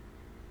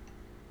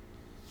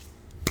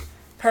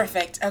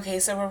Perfect. Okay,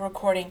 so we're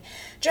recording.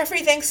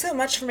 Jeffrey, thanks so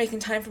much for making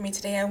time for me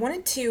today. I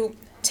wanted to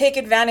take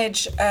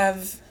advantage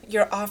of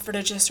your offer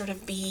to just sort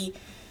of be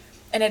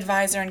an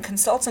advisor and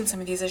consult on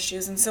some of these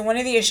issues. And so, one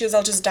of the issues,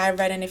 I'll just dive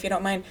right in if you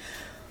don't mind.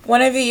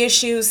 One of the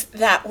issues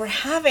that we're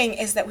having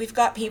is that we've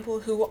got people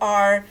who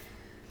are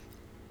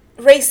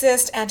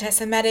racist, anti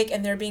Semitic,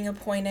 and they're being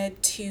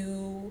appointed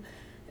to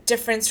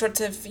different sorts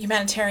of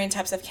humanitarian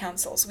types of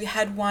councils. We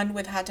had one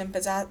with Hatem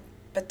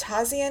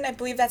Batazian, I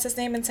believe that's his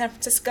name, in San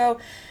Francisco.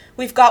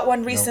 We've got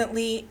one No.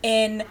 recently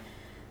in,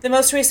 the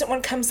most recent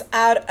one comes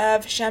out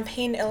of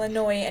Champaign,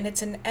 Illinois, and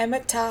it's an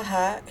Emmett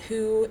Taha,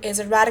 who is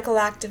a radical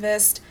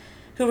activist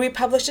who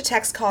republished a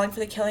text calling for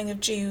the killing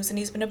of Jews, and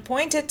he's been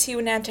appointed to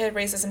an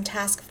anti-racism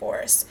task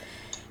force.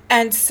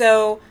 And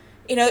so,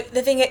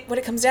 what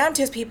it comes down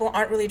to is people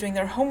aren't really doing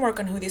their homework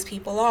on who these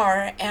people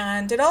are,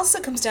 and it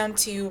also comes down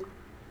to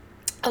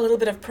a little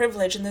bit of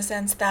privilege in the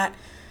sense that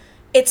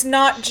it's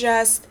not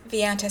just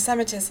the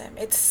anti-Semitism.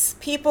 It's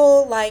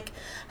people like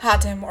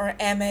Hatem or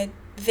Ahmed.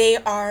 They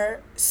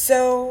are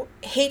so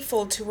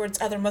hateful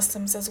towards other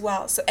Muslims as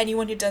well. So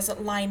anyone who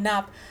doesn't line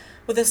up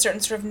with a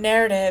certain sort of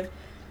narrative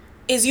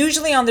is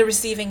usually on the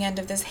receiving end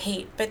of this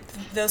hate. But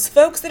those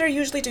folks that are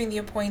usually doing the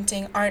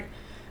appointing aren't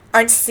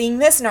seeing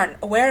this and aren't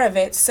aware of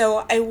it.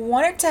 So I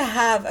wanted to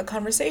have a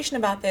conversation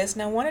about this,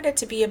 and I wanted it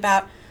to be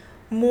about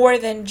more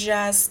than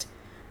just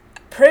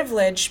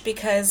privilege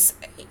because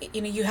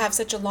you have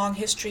such a long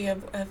history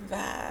of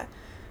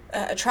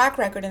a track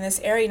record in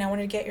this area, and I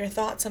wanted to get your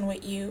thoughts on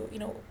what you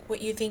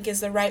think is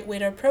the right way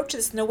to approach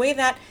this in a way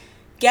that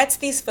gets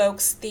these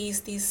folks,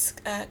 these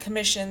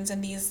commissions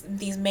and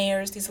these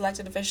mayors, these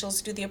elected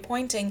officials who do the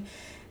appointing,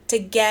 to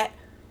get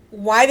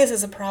why this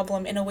is a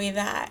problem in a way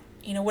that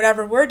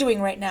whatever we're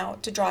doing right now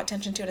to draw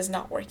attention to it is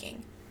not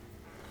working.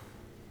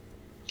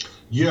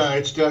 Yeah,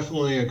 it's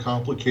definitely a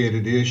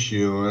complicated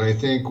issue. And I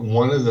think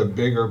one of the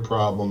bigger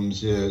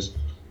problems is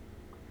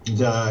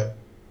that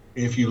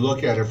if you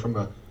look at it from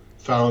a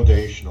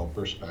foundational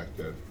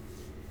perspective,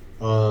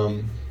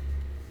 um,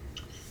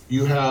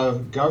 you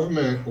have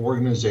government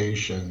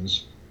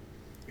organizations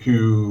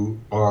who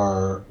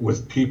are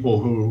with people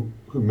who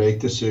make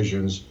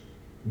decisions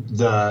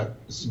that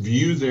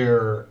view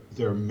their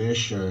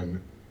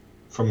mission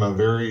from a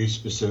very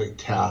specific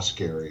task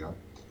area.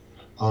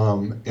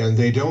 And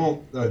they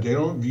don't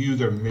view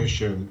their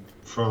mission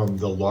from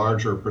the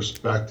larger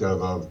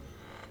perspective of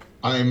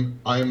I'm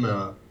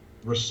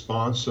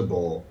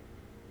responsible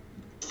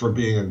for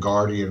being a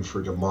guardian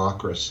for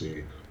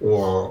democracy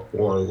or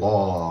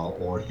law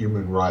or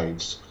human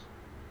rights,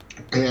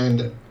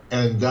 and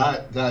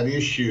that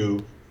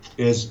issue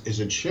is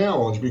a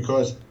challenge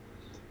because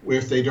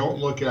if they don't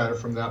look at it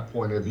from that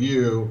point of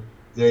view,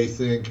 they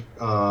think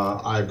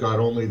I've got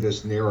only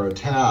this narrow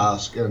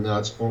task and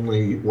that's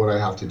only what I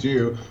have to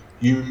do.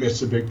 You miss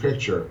the big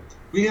picture.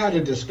 We had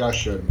a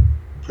discussion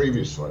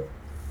previously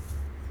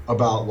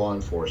about law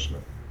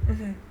enforcement,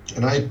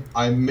 Mm-hmm. and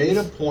I made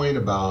a point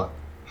about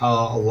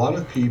how a lot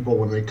of people,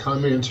 when they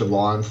come into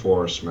law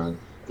enforcement,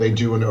 they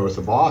do an oath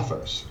of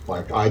office,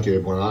 like I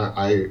did when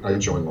I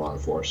joined law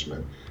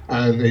enforcement.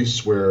 And they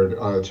swear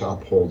to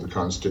uphold the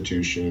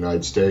Constitution of the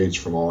United States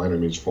from all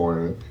enemies,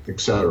 foreign,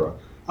 etc.,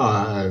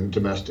 and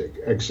domestic,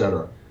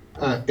 etc.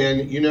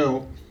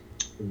 And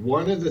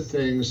one of the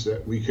things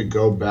that we could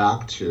go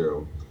back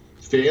to,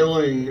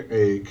 failing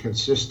a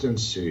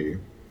consistency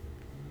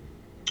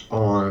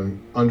on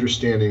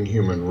understanding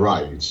human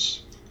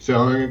rights,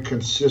 failing a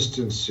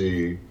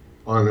consistency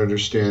on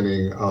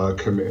understanding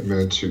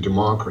commitment to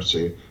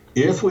democracy.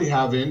 If we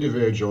have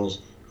individuals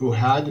who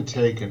had to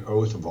take an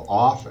oath of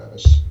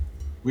office,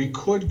 we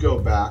could go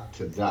back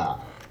to that.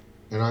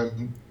 And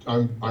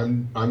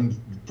I'm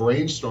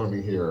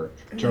brainstorming here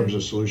in terms Mm-hmm.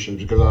 of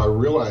solutions because I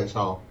realize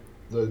how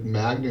the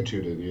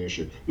magnitude of the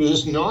issue. Because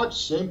it's not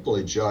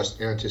simply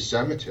just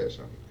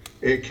anti-Semitism.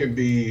 It can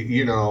be,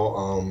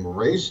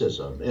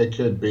 racism. It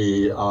could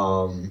be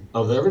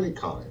of every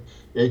kind.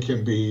 It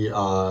can be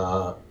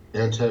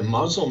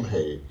anti-Muslim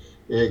hate.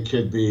 It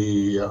could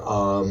be,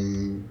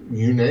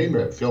 you name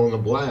it, fill in the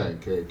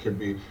blank. It could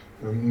be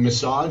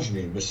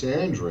misogyny,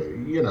 misandry,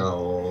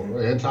 Mm-hmm.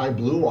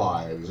 anti-blue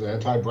eyes,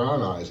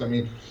 anti-brown eyes. I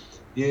mean,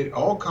 it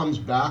all comes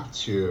back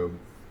to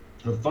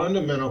a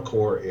fundamental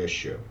core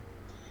issue.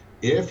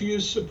 If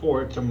you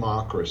support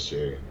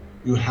democracy,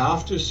 you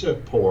have to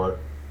support,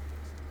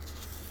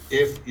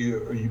 if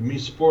you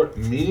support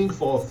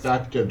meaningful,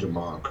 effective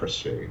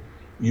democracy,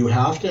 you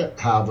have to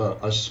have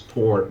a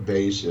support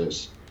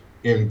basis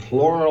in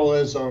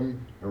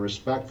pluralism and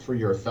respect for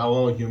your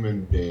fellow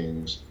human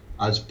beings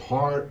as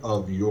part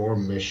of your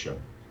mission.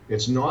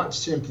 It's not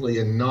simply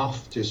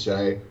enough to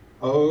say,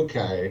 oh,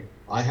 okay,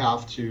 I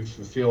have to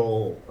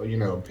fulfill,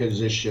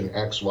 position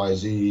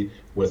XYZ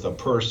with a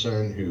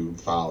person who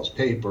files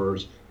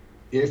papers.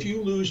 If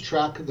you lose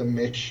track of the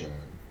mission,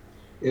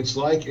 it's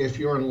like if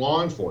you're in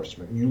law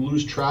enforcement, you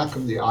lose track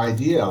of the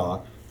idea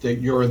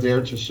that you're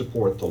there to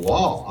support the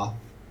law,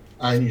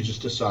 and you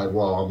just decide,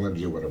 well, I'm going to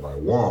do whatever I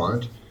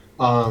want.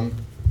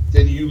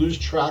 Then you lose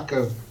track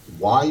of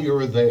why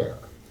you're there.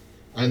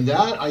 And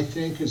that, I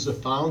think, is the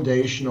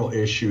foundational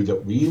issue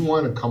that we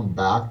want to come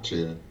back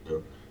to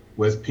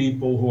with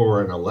people who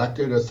are in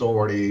elected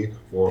authority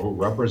or who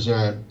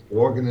represent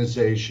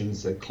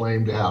organizations that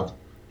claim to have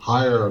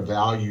higher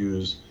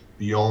values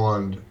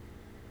beyond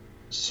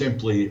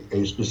simply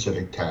a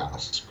specific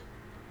task.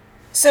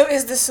 So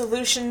is the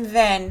solution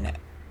then,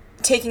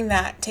 taking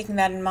that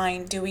in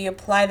mind, do we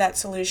apply that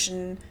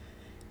solution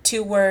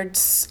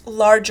towards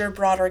larger,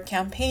 broader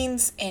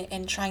campaigns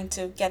and trying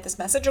to get this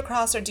message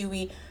across, or do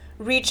we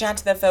reach out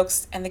to the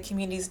folks and the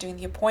communities doing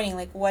the appointing?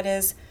 Like, what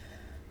is,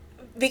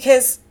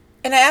 because,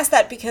 and I ask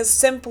that because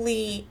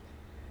simply,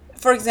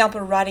 for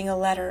example, writing a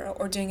letter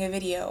or doing a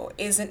video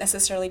isn't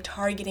necessarily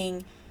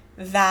targeting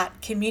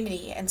that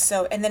community. And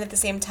so, and then at the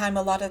same time,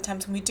 a lot of the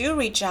times when we do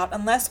reach out,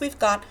 unless we've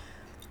got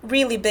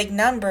really big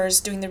numbers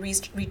doing the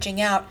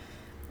reaching out,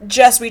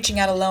 just reaching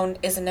out alone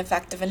isn't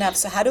effective enough.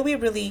 So how do we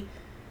really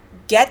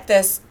get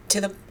this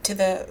to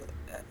the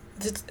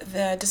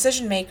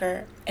decision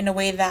maker in a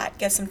way that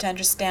gets them to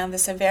understand the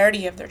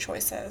severity of their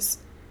choices?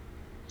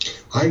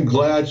 I'm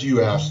glad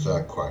you asked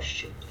that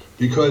question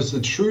because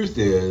the truth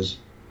is,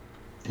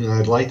 and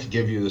I'd like to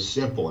give you the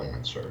simple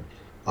answer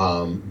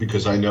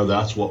because I know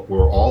that's what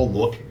we're all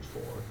looking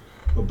for.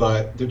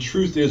 But the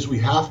truth is, we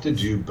have to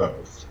do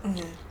both.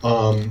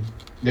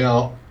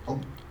 Now,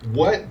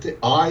 what the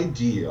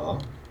idea,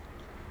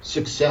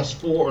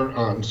 successful or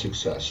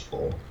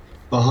unsuccessful,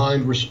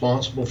 behind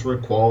Responsible for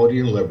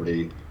Equality and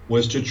Liberty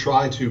was to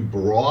try to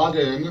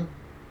broaden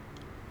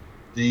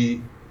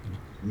the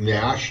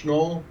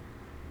national,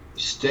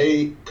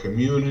 state,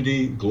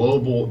 community,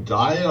 global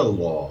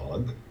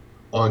dialogue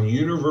on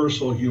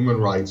universal human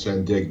rights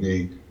and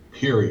dignity,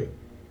 period.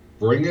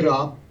 Bring it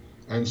up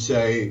and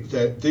say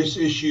that this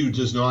issue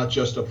does not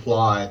just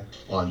apply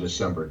on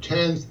December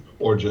 10th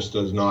or just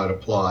does not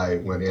apply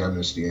when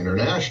Amnesty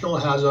International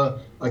has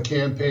a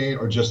campaign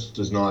or just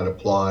does not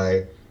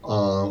apply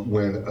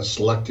when a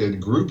selected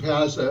group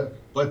has it,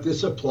 but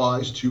this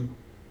applies to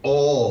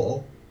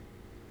all,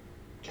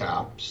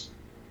 caps,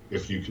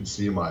 if you can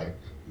see me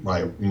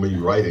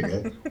writing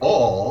it,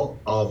 all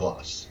of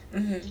us.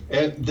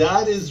 And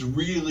that is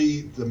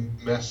really the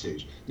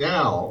message.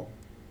 Now,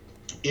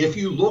 if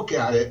you look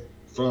at it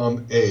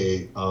from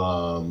a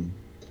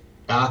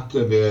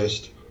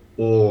activist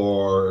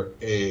or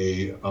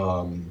a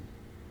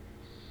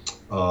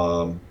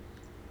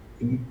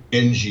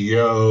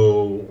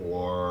NGO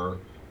or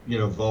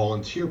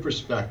volunteer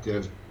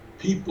perspective,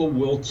 people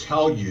will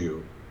tell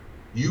you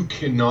you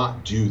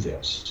cannot do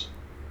this.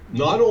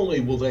 Not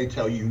only will they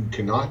tell you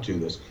cannot do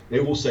this, they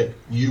will say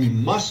you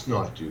must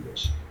not do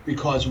this.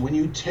 Because when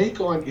you take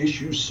on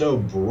issues so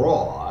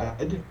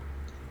broad,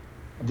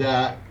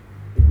 that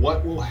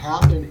what will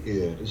happen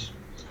is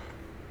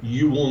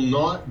you will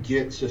not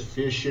get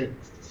sufficient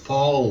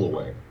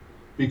following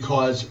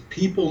because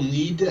people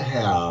need to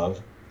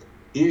have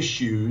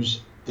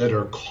issues that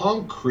are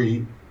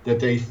concrete, that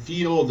they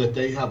feel that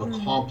they have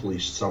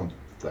accomplished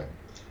something.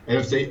 And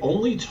if they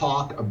only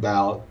talk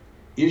about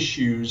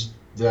issues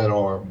that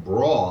are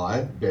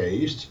broad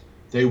based,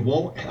 they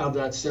won't have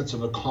that sense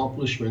of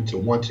accomplishment to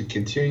want to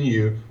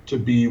continue to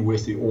be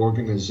with the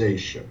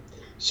organization.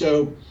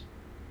 So,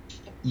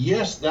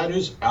 yes, that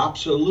is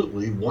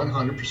absolutely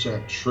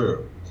 100%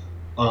 true.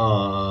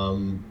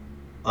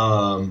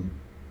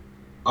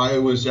 I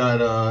was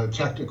at a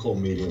technical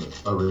meeting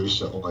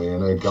recently,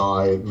 and a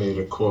guy made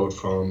a quote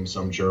from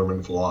some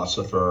German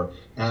philosopher,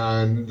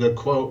 and the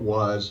quote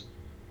was,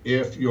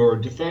 "If you're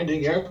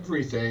defending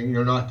everything,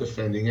 you're not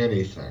defending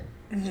anything."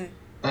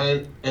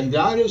 And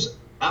that is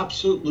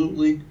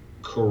absolutely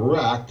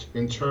correct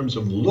in terms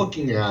of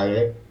looking at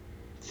it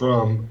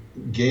from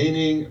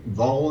gaining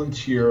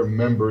volunteer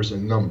members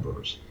and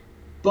numbers.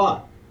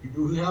 But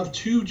you have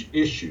two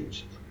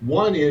issues.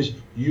 One is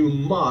you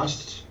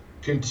must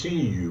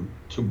continue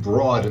to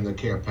broaden the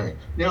campaign.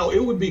 Now, it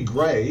would be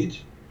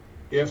great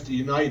if the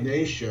United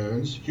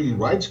Nations Human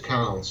Rights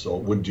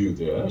Council would do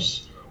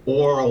this,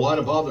 or a lot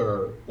of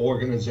other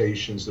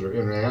organizations that are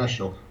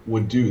international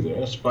would do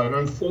this, but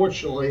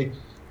unfortunately,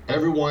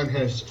 everyone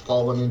has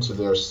fallen into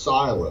their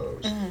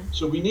silos.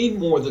 So we need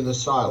more than the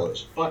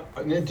silos. But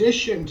in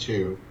addition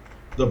to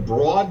the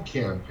broad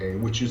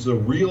campaign, which is the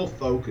real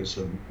focus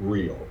of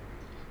REAL,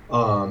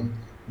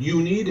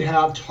 you need to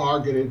have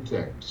targeted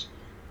things.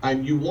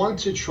 And you want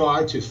to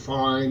try to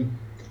find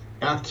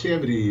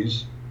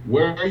activities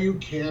where you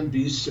can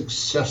be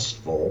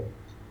successful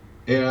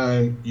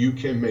and you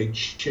can make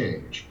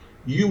change.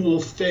 You will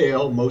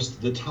fail most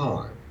of the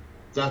time.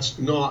 That's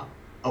not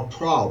a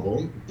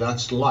problem,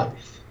 that's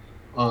life.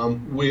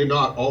 We're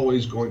not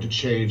always going to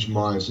change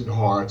minds and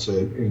hearts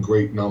in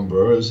great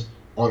numbers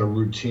on a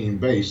routine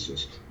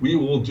basis. We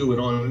will do it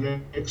on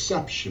an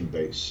exception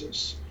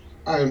basis.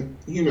 And,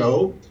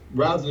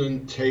 rather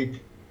than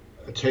take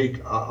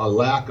a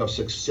lack of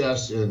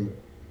success in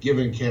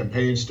giving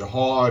campaigns to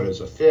heart as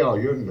a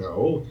failure,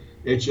 no,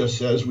 it just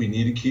says we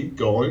need to keep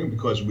going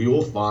because we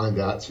will find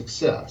that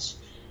success.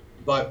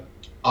 But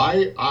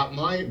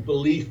my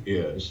belief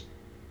is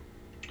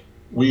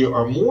we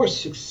are more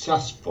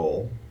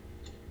successful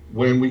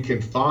when we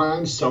can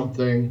find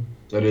something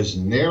that is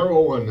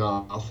narrow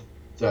enough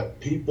that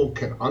people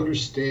can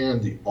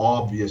understand the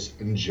obvious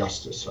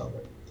injustice of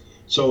it.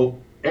 So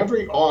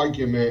every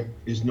argument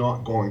is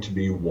not going to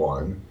be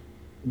won.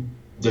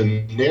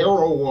 The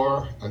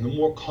narrower and the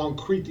more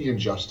concrete the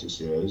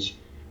injustice is,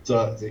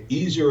 the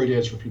easier it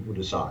is for people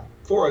to decide.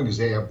 For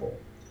example,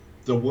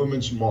 the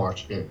Women's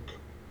March Inc.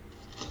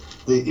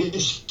 The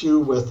issue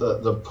with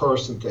the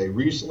person they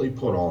recently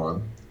put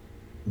on,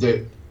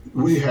 that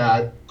we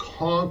had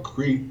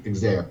concrete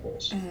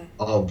examples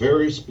of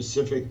very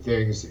specific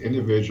things the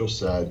individual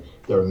said.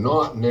 They're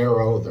not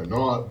narrow, they're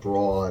not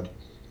broad.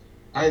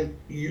 And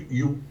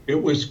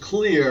it was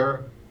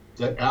clear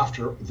that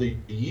after the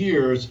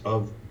years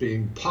of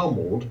being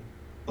pummeled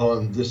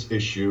on this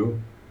issue,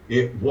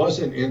 it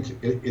wasn't in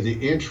the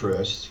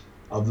interest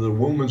of the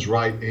Women's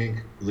Right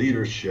Inc.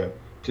 leadership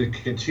to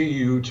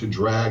continue to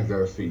drag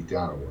their feet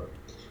downward.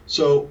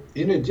 So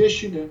in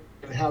addition to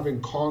having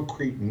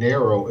concrete,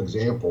 narrow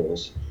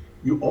examples,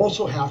 you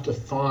also have to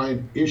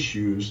find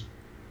issues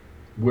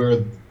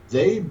where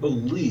they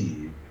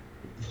believe,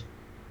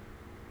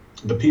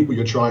 the people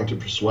you're trying to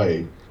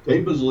persuade, they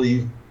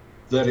believe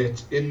that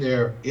it's in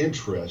their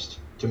interest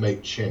to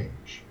make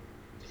change.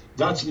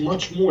 That's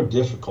much more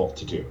difficult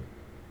to do.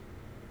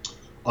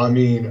 I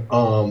mean,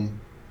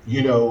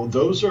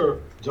 those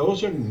are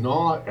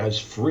not as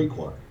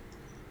frequent.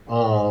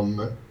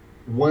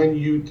 When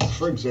you,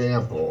 for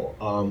example,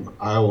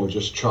 I will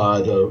just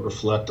try to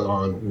reflect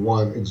on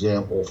one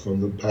example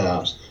from the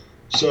past.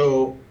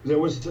 So there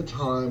was a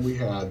time we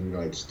had in the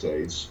United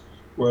States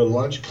where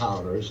lunch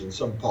counters in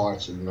some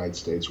parts of the United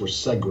States were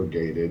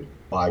segregated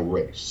by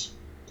race.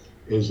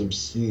 As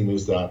obscene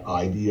as that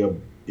idea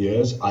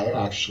is, I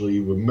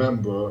actually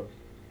remember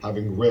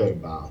having read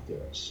about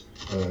this.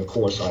 And of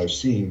course, I've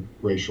seen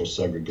racial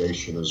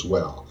segregation as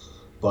well,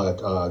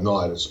 but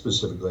not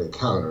specifically a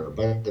counter.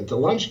 But at the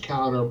lunch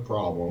counter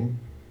problem,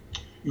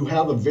 you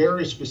have a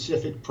very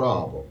specific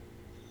problem.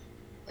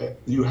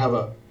 You have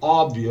an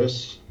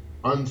obvious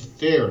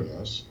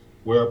unfairness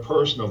where a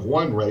person of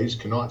one race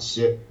cannot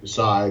sit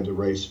beside the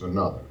race of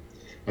another.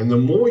 And the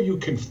more you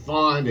can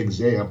find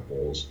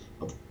examples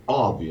of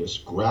obvious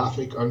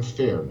graphic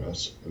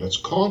unfairness, and it's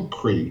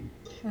concrete,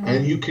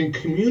 and you can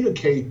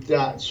communicate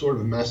that sort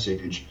of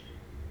message,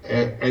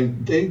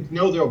 and they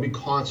know there'll be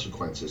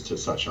consequences to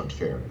such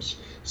unfairness.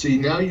 See,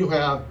 now you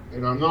have,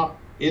 and I'm not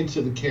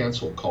into the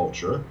cancel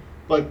culture,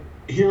 but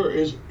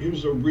here's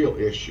a real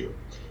issue.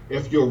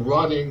 If you're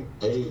running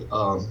a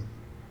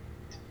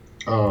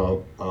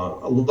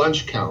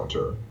lunch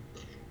counter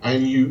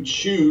and you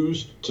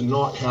choose to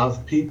not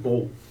have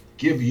people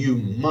give you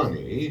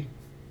money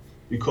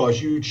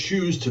because you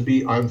choose to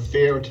be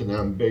unfair to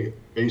them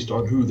based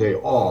on who they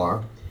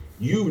are,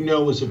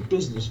 as a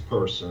business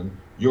person,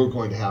 you're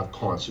going to have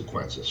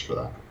consequences for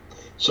that.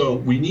 So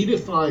we need to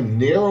find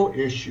narrow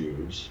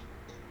issues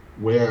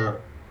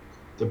where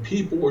the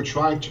people we're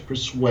trying to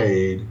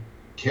persuade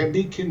can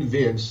be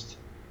convinced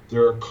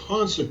there are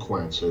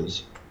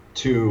consequences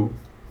to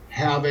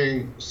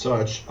having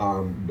such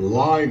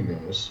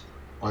blindness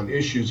on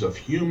issues of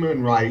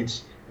human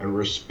rights and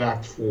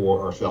respect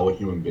for our fellow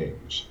human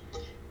beings.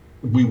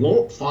 We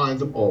won't find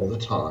them all the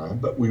time,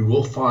 but we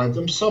will find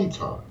them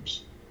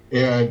sometimes.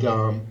 And,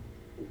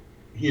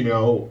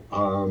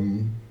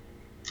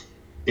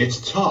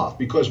 it's tough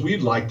because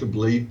we'd like to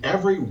believe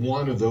every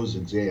one of those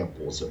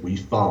examples that we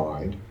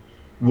find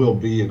will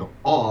be an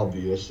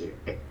obvious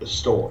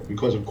story,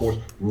 because of course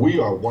we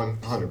are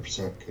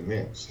 100%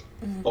 convinced.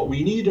 But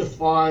we need to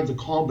find the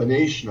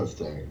combination of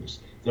things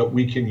that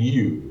we can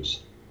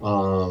use.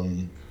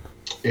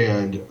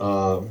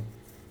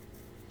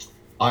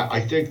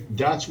 I think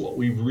that's what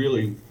we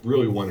really,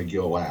 really want to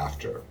go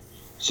after.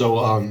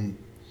 So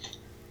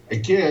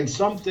again,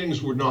 some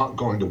things were not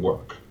going to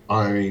work.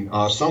 I mean,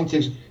 some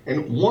things,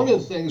 and one of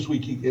the things we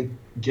can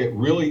get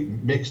really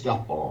mixed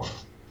up on,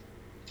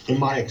 in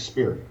my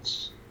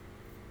experience,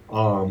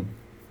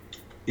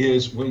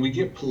 is when we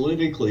get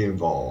politically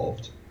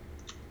involved,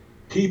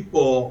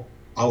 people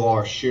of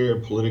our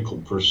shared political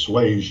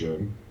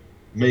persuasion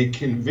may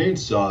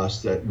convince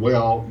us that,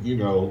 well,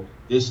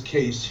 this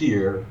case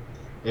here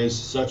is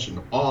such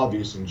an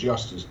obvious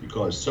injustice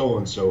because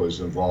so-and-so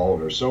is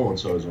involved or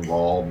so-and-so is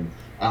involved. And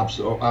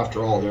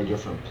after all, they're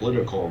different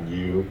political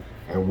view,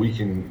 and we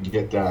can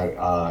get that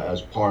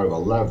as part of a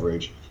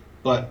leverage.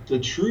 But the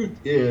truth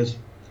is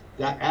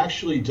that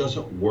actually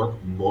doesn't work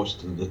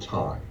most of the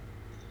time.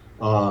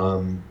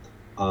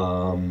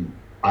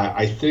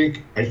 I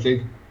think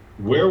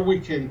where we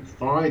can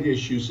find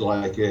issues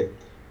like it,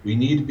 we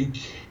need to be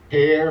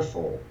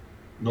careful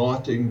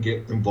not to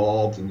get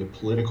involved in the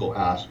political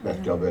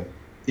aspect of it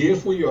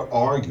if we are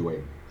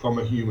arguing from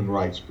a human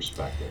rights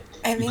perspective.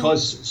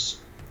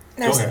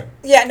 Go ahead.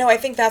 Yeah, no, I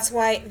think that's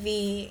why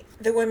the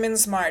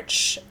Women's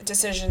March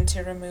decision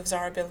to remove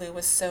Zara Billoo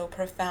was so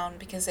profound,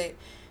 because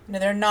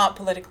they're not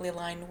politically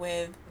aligned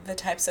with the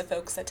types of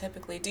folks that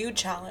typically do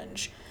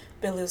challenge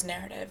Billoo's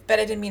narrative. But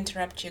I didn't mean to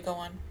interrupt you. Go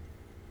on.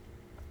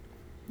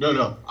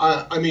 No.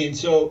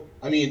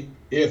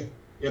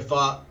 If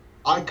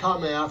I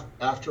come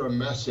after a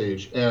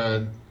message,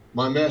 and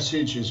my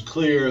message is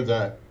clear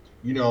that,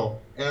 and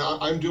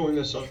I'm doing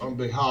this on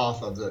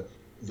behalf of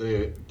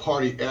the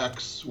party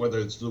X, whether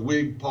it's the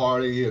Whig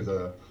Party or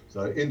the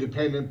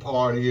Independent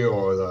Party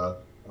or the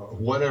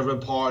whatever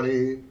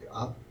party.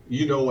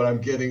 You know what I'm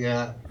getting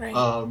at. Right.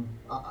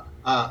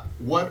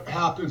 What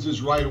happens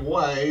is right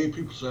away,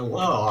 people say,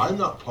 well, I'm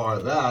not part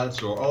of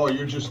that. Or, oh,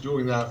 you're just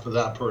doing that for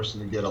that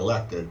person to get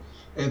elected.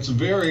 And it's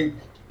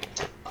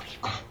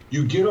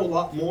you get a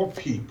lot more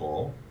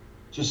people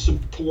to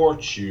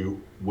support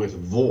you with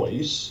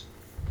voice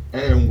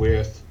and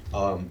with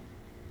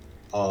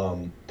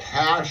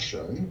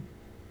passion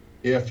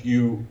if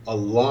you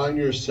align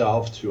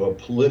yourself to a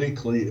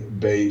politically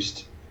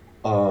based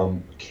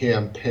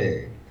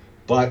campaign.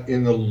 But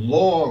in the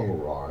long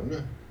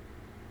run,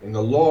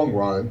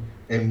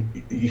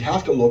 and you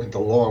have to look at the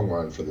long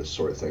run for this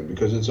sort of thing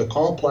because it's a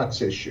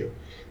complex issue.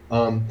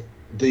 Um,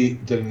 the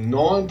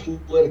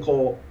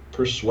non-political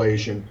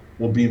persuasion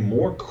will be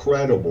more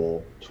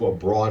credible to a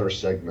broader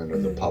segment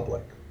of the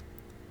public.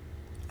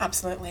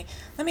 Absolutely.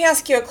 Let me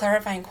ask you a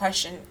clarifying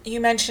question.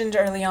 You mentioned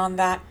early on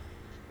that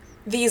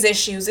these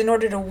issues, in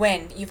order to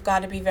win, you've got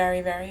to be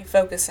very, very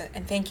focused.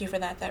 And thank you for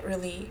that. That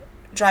really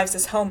drives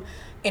us home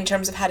in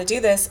terms of how to do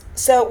this.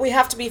 So we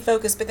have to be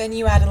focused, but then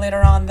you added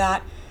later on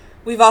that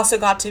we've also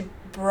got to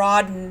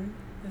broaden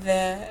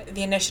the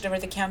initiative or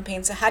the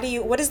campaign. So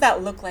what does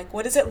that look like?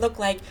 What does it look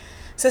like?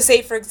 So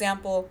say, for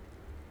example,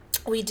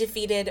 we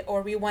defeated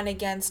or we won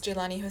against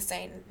Jelani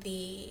Hussein,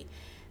 the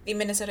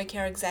Minnesota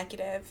Care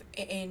executive,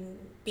 in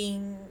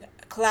being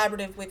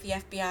collaborative with the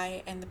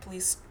FBI and the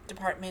police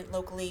department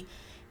locally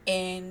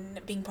in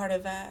being part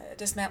of a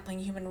dismantling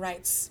human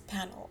rights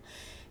panel.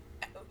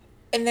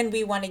 And then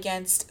we won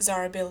against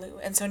Zara Bilu.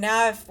 And so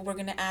now if we're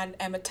going to add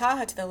Emmett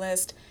Taha to the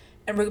list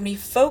and we're going to be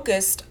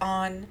focused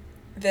on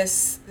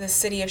this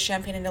city of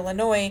Champaign in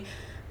Illinois,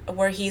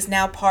 where he's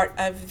now part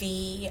of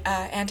the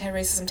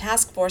anti-racism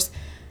task force,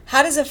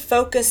 how does a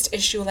focused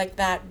issue like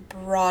that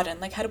broaden?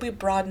 Like, how do we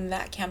broaden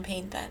that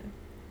campaign then?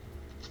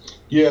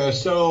 Yeah,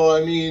 so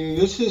I mean,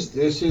 this is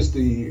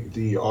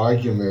the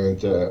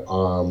argument that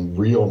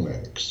Real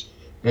makes,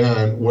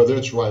 and whether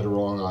it's right or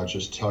wrong, I'll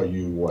just tell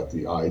you what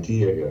the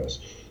idea is.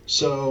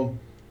 So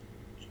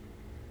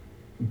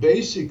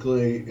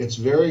basically, it's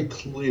very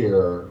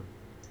clear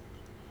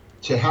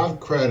to have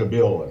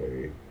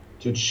credibility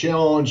to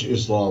challenge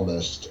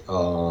Islamist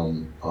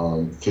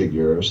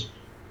figures.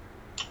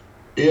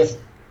 If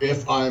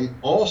if I'm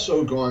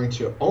only going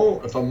to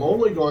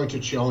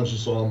challenge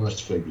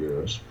Islamist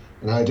figures,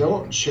 and I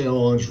don't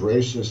challenge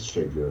racist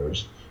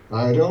figures, and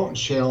I don't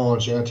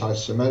challenge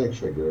anti-Semitic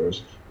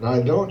figures, and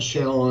I don't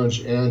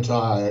challenge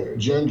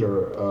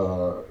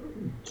anti-gender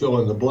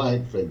fill in the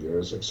blank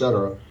figures,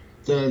 etc.,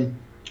 then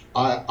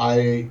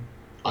I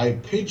I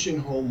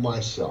pigeonhole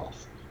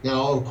myself.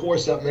 Now, of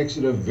course, that makes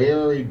it a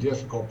very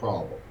difficult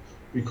problem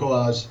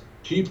because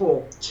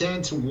people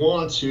tend to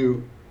want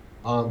to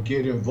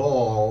get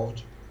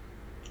involved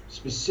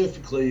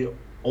specifically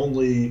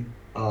only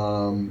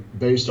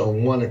based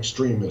on one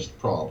extremist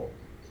problem.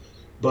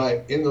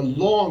 But in the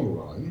long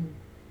run,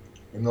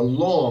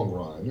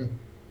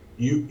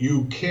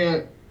 you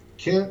can't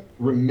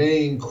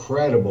remain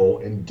credible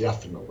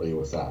indefinitely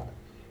with that.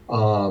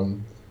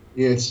 Um,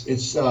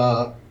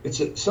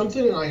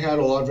 something I had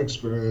a lot of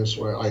experience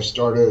when I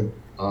started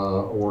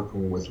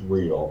working with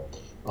Real.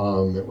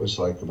 It was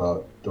like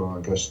about,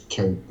 I guess,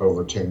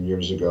 over 10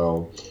 years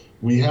ago.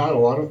 We had a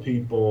lot of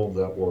people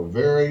that were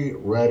very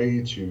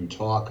ready to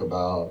talk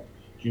about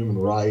human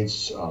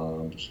rights,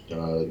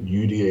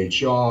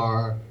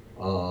 UDHR,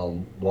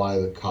 why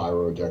the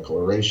Cairo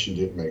Declaration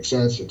didn't make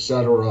sense,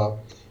 etc.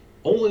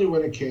 Only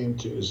when it came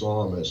to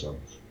Islamism.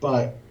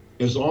 But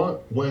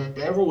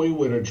whenever we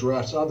would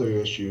address other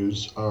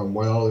issues,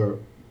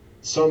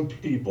 some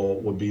people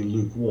would be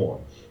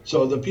lukewarm.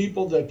 So the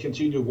people that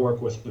continue to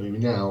work with me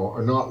now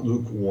are not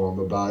lukewarm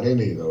about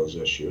any of those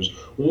issues,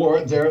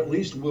 or they're at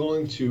least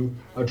willing to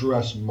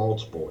address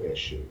multiple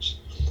issues.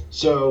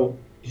 So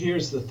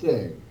here's the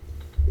thing: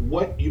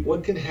 what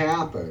can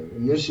happen,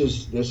 and this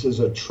is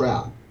a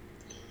trap,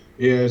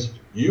 is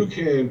you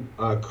can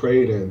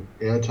create an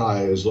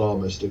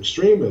anti-Islamist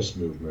extremist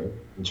movement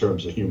in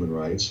terms of human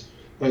rights,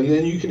 and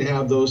then you can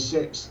have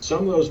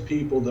some of those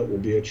people that will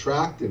be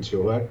attracted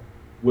to it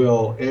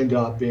will end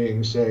up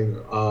saying,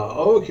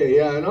 okay,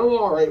 yeah, and I'm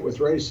all right with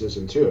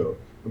racism too.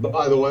 But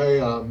by the way,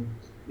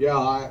 yeah,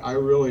 I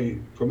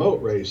really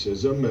promote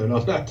racism and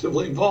I'm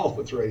actively involved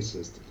with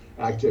racist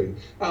activity.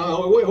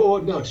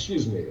 Wait, no,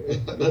 excuse me.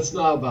 That's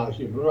not about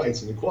human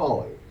rights and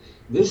equality.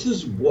 This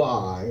is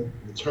why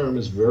the term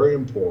is very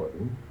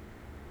important.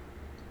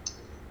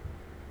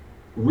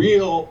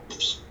 Real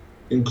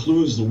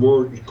includes the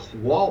word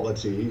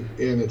equality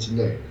in its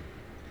name.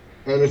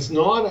 And it's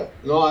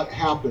not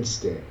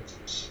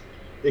happenstance.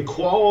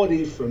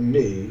 Equality for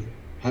me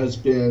has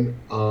been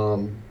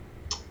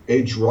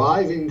a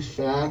driving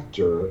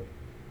factor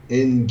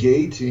in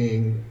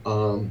gating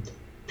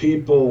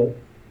people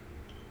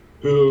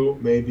who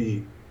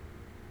maybe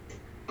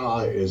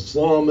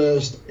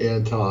anti-Islamist,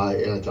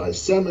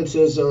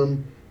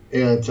 anti-Semitism,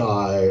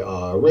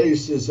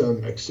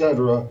 anti-racism,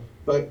 etc.,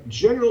 but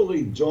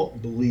generally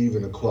don't believe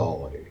in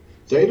equality.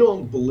 They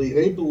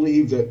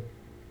believe that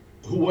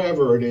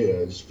whoever it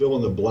is, fill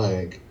in the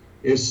blank,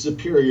 is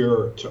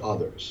superior to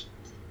others.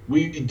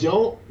 We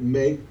don't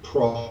make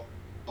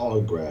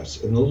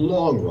progress in the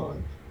long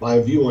run by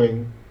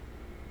viewing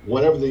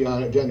whatever the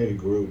identity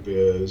group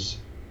is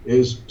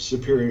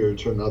superior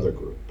to another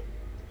group.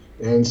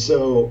 And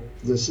so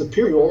the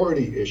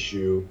superiority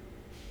issue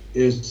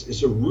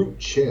is a root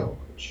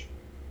challenge.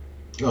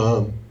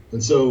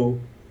 And so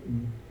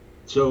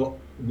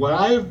what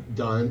I've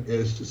done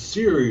is a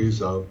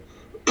series of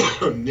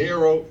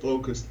narrow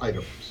focused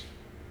items.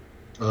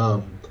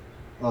 Um,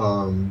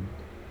 um,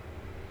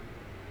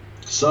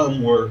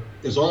 some were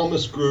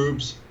Islamist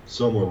groups,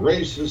 some were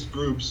racist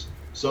groups,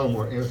 some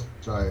were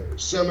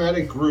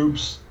anti-Semitic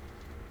groups.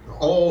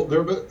 All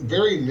they're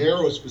very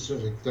narrow,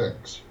 specific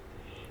things.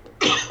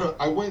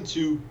 I went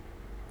to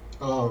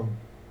um,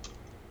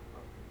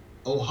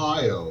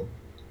 Ohio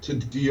to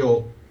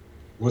deal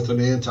with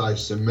an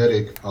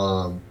anti-Semitic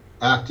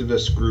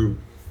activist group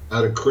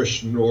at a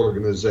Christian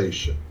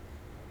organization.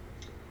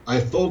 I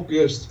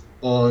focused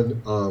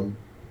on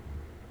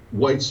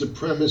white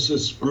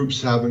supremacist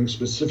groups having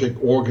specific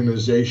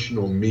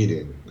organizational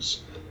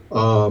meetings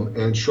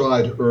and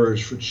tried to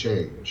urge for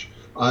change.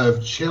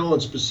 I've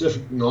challenged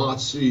specific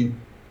Nazi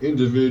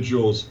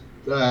individuals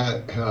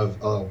that have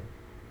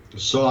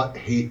sought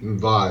hate and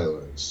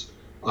violence.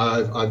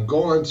 I've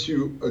gone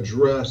to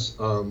address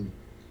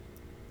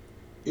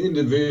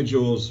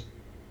individuals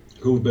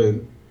who've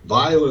been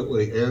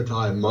violently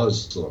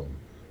anti-Muslim.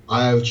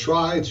 I have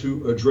tried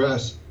to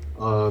address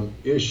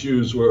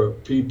issues where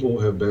people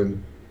have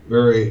been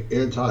very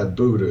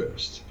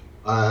anti-Buddhist.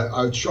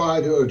 I've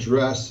tried to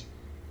address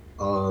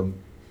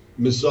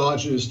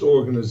misogynist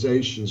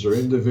organizations or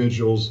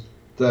individuals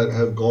that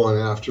have gone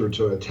after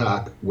to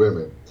attack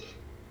women.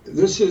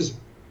 This is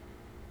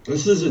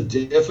a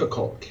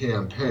difficult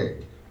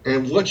campaign,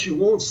 and what you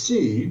won't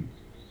see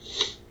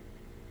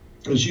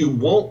is you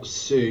won't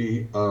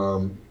see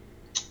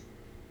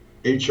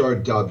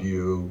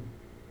HRW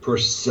per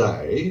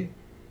se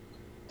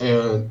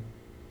and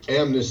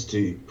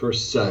Amnesty per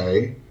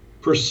se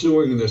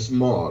pursuing this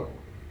model.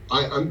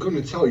 I'm going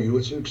to tell you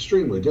it's an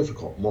extremely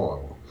difficult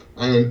model.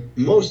 And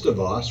most of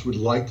us would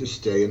like to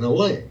stay in a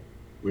lane.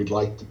 We'd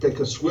like to pick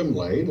a swim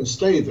lane and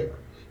stay there.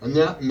 And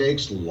that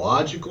makes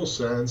logical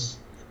sense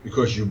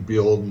because you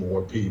build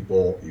more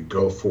people, you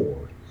go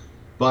forward.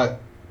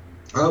 But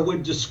I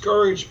would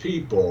discourage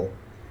people,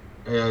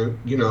 and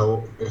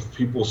if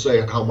people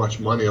say how much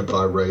money have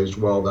I raised,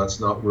 well, that's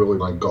not really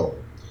my goal.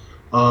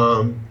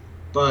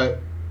 But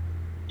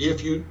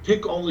if you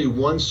pick only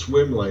one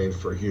swim lane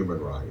for human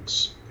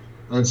rights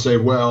and say,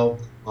 well,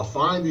 I'll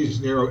find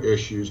these narrow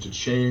issues to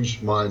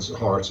change minds and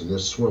hearts in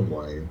this swim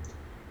lane,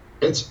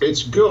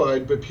 it's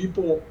good, but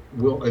people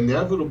will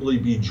inevitably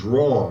be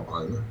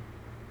drawn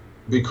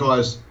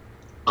because,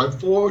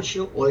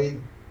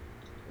 unfortunately,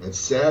 it's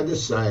sad to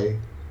say,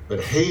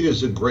 but hate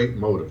is a great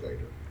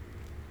motivator.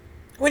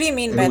 What do you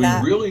mean by And we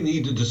that? really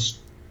need to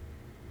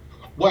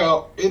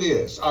well, it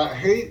is. I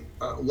hate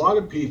a lot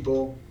of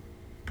people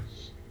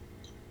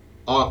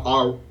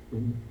are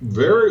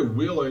very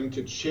willing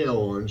to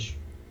challenge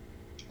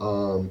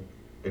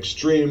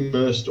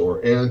extremist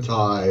or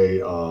anti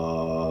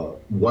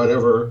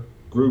whatever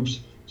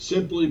groups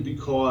simply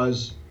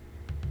because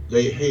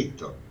they hate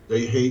them.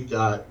 They hate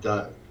that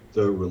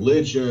the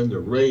religion, the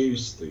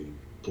race, the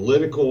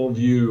political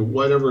view,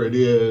 whatever it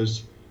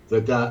is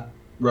that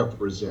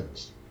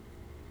represents.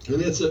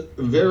 And it's a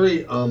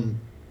very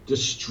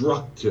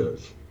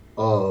destructive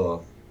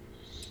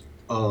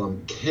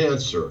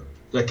cancer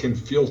that can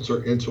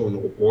filter into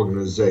an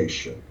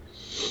organization.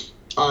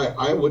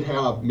 I would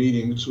have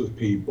meetings with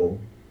people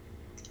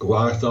who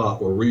I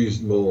thought were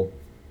reasonable,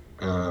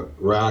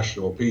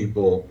 rational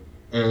people,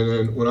 and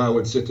then when I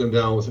would sit them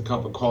down with a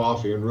cup of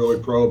coffee and really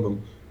probe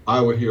them,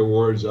 I would hear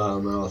words out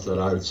of their mouth that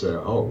I would say,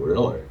 "Oh,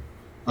 really?"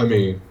 I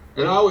mean,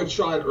 and I would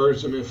try to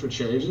urge them in for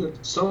change. And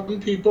some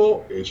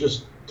people, it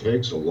just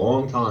takes a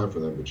long time for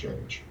them to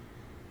change.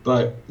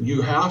 But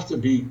you have to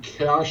be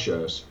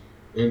cautious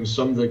in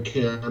some of the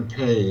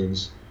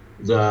campaigns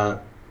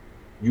that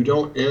you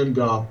don't end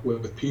up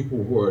with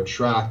people who are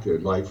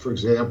attracted. Like, for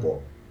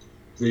example,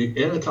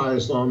 the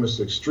anti-Islamist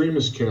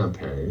extremist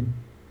campaign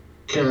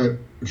can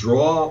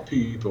draw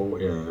people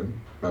in,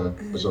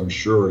 as I'm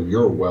sure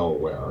you're well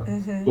aware,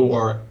 who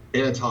are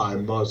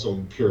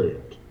anti-Muslim,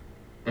 period.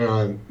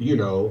 And,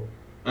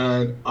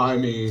 and I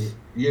mean,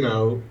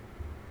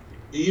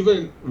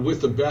 even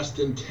with the best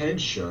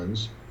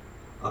intentions,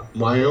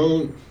 my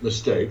own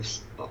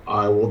mistakes,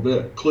 I will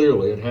admit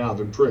clearly and have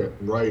in print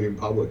and writing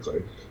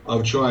publicly,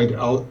 of trying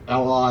to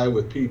ally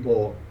with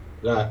people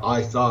that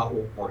I thought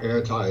were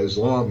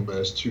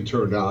anti-Islamist who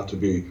turned out to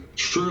be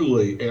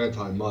truly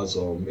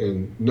anti-Muslim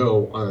in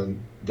no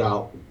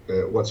doubt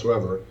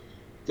whatsoever.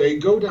 They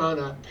go down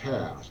that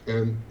path.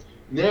 And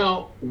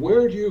now,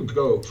 where do you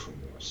go from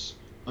this?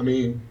 I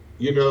mean,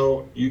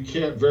 you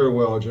can't very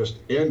well just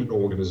end an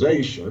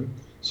organization.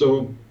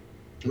 So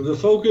the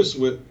focus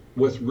with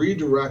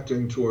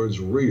redirecting towards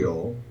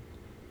real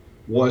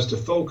was to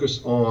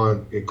focus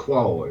on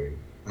equality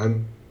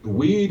and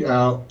weed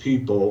out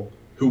people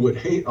who would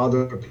hate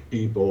other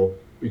people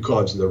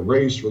because of their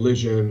race,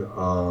 religion,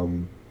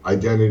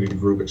 identity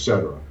group,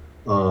 etc.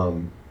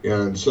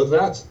 And so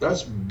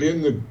that's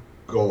been the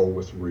goal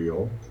with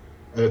real.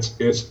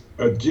 It's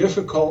a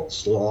difficult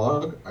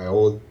slog, I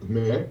will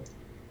admit.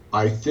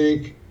 I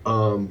think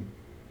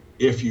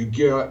if you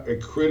get a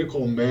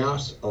critical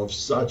mass of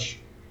such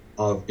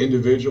of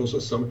individuals or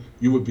some,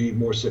 you would be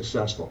more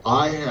successful.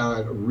 I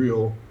had a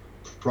real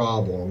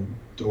problem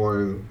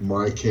during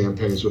my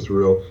campaigns with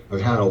real.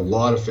 I've had a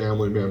lot of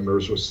family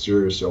members with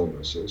serious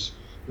illnesses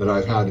that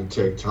I've had to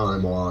take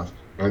time off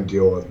and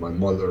deal with. My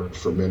mother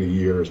for many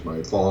years,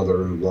 my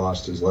father who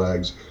lost his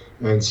legs.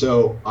 And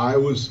so I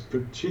was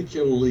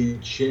particularly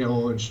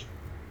challenged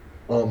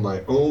on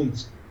my own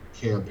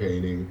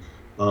campaigning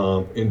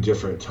in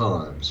different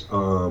times.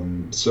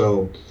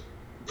 So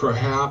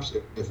perhaps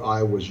if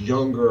I was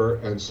younger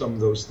and some of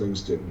those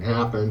things didn't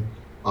happen,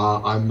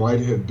 I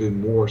might have been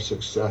more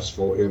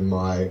successful in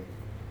my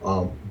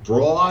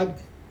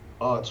broad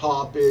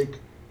topic,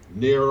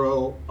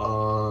 narrow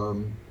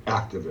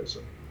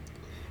activism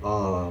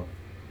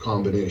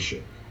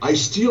combination. I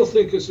still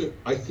think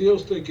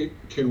it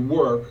can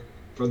work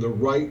for the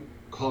right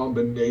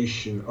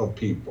combination of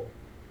people.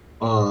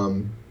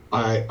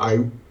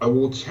 I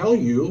will tell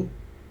you,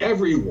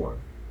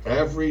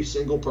 every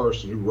single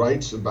person who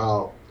writes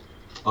about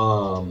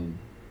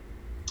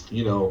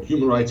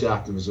human rights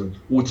activism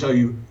will tell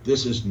you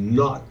this is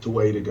not the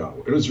way to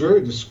go. And it's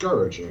very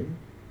discouraging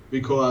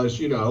because,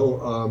 here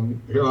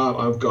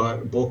I've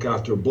got book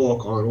after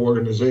book on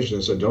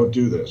organizations that said, don't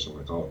do this. I'm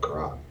like, oh,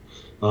 crap.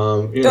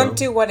 Don't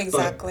do what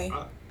exactly?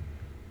 But,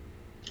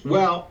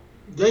 well,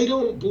 they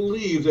don't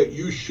believe that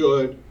you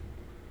should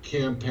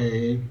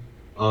campaign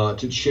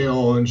to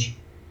challenge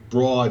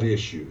broad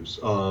issues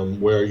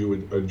where you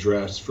would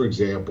address, for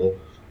example,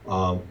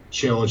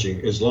 challenging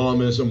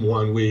Islamism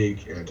one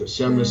week,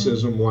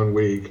 anti-Semitism one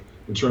week,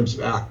 in terms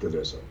of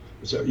activism.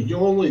 So you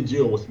only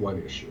deal with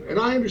one issue. And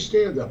I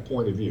understand that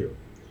point of view.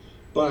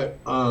 But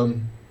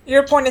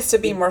your point is to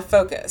be more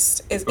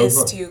focused, is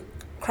to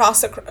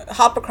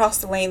hop across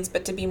the lanes,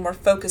 but to be more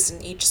focused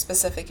in each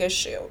specific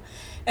issue.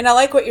 And I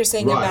like what you're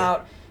saying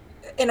about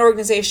an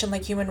organization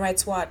like Human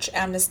Rights Watch,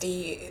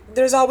 Amnesty.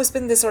 There's always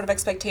been this sort of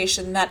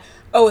expectation that,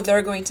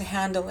 they're going to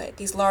handle it.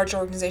 These large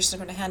organizations are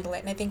going to handle it.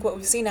 And I think what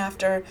we've seen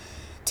after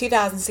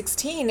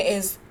 2016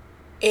 is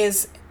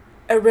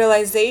a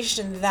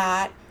realization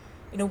that,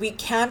 we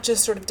can't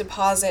just sort of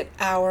deposit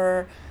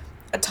our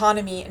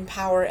autonomy and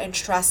power and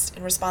trust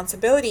and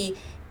responsibility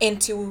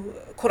into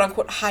quote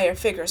unquote higher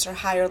figures or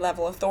higher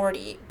level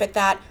authority, but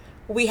that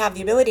we have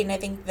the ability. And I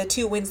think the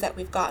two wins that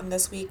we've gotten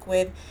this week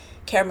with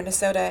CARE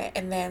Minnesota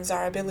and then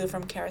Zara Bilu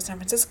from CARE San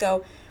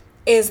Francisco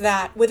is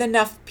that with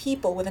enough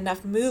people, with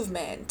enough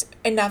movement,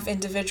 enough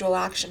individual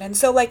action. And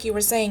so like you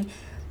were saying,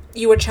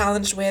 you were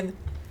challenged with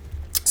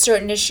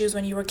certain issues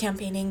when you were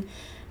campaigning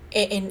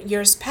in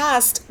years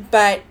past,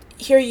 but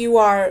here you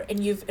are, and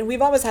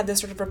we've always had this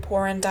sort of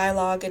rapport and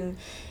dialogue, and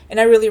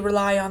I really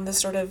rely on this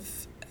sort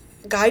of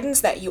guidance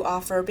that you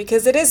offer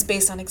because it is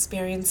based on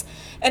experience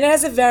and it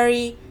has a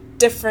very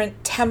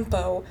different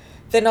tempo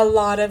than a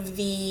lot of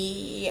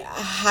the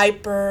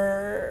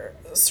hyper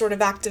sort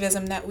of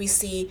activism that we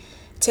see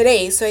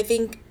today. So I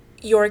think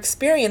your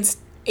experience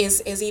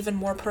is even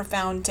more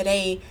profound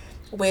today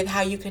with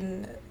how you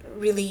can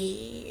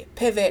really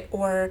pivot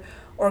or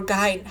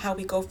guide how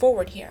we go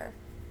forward here.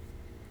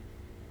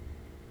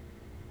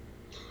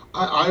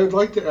 I would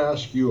like to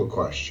ask you a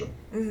question.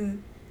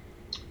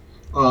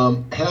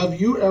 Mm-hmm. Have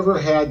you ever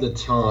had the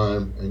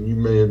time, and you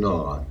may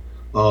not,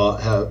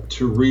 have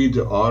to read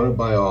the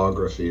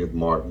autobiography of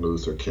Martin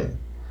Luther King?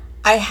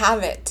 I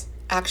have it,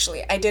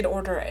 actually. I did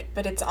order it,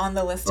 but it's on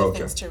the list of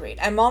things to read.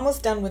 I'm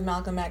almost done with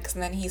Malcolm X,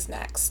 and then he's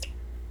next.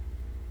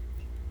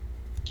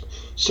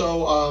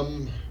 So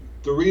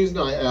the reason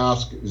I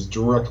ask is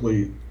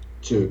directly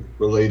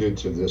related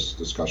to this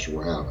discussion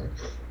we're having.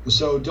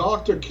 So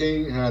Dr.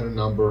 King had a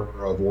number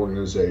of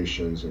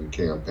organizations and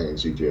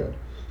campaigns he did.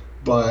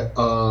 But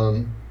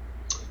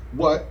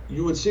what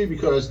you would see,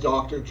 because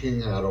Dr.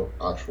 King had an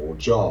actual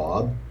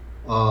job,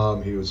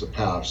 he was a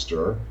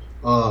pastor,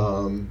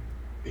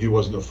 he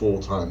wasn't a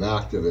full-time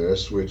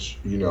activist, which,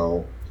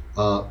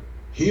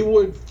 he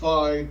would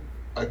find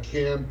a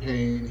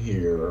campaign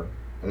here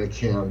and a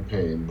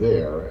campaign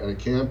there, and a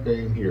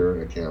campaign here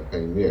and a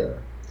campaign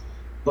there.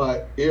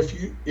 But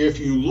if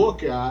you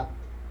look at,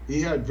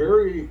 he had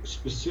very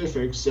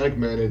specific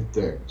segmented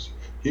things.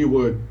 He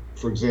would,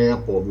 for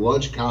example, the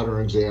lunch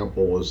counter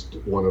example was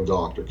one of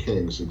Dr.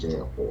 King's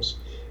examples.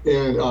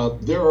 And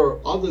there are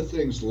other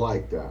things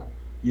like that.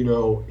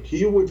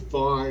 He would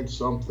find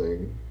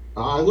something.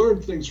 I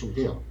learned things from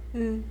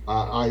him.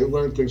 I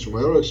learned things from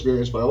my own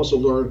experience, but I also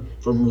learned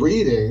from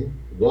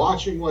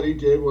watching what he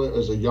did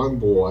as a young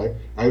boy,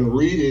 and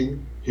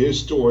reading his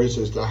stories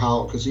as to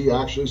how, because he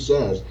actually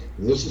says,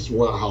 this is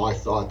how I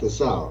thought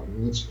this out.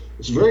 And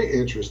it's very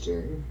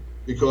interesting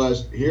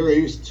because here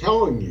he's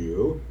telling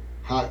you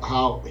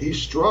how he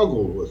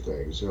struggled with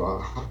things.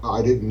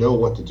 I didn't know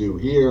what to do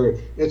here.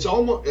 It's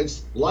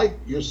like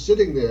you're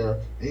sitting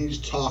there and he's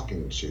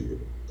talking to you.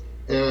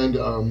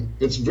 And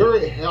it's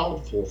very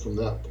helpful from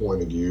that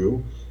point of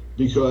view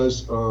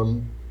because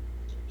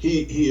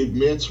he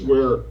admits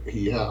where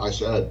I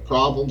had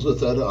problems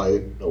with it. I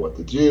didn't know what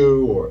to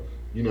do, or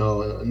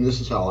and this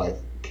is how I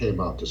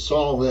came out to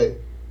solve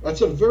it.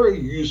 That's a very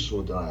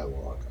useful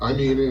dialogue. I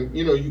mean,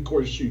 of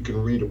course, you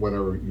can read it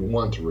whenever you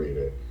want to read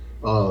it,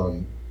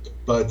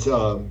 but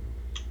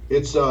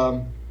it's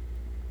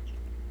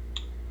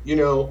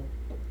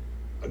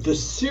the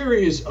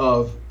series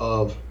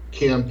of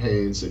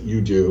campaigns that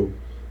you do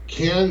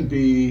can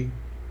be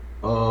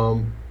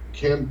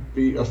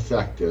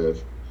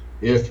effective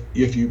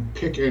if you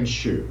pick and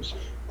choose.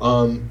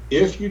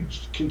 If you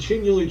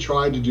continually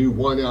try to do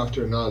one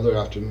after another,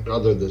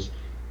 this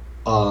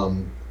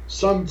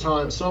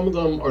sometimes some of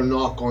them are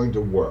not going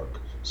to work.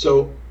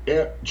 So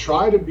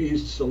try to be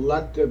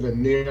selective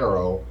and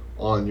narrow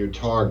on your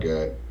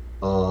target,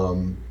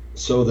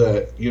 so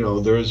that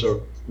there's a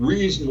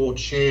reasonable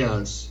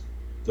chance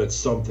that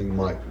something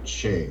might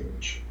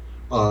change.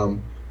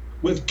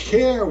 With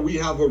care, we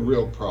have a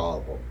real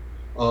problem,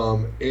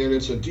 and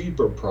it's a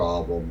deeper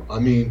problem. I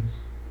mean,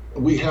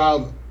 we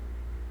have,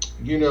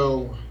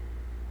 the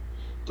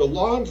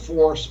law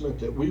enforcement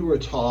that we were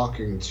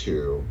talking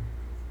to,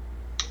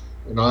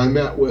 and I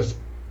met with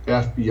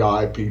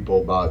FBI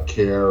people about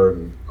care,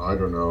 and I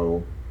don't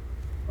know,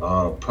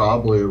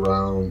 probably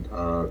around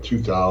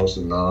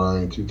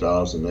 2009,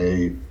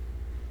 2008,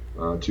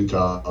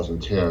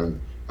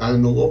 2010.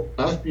 And the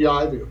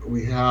FBI that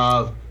we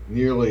have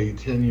nearly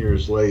 10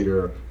 years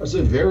later is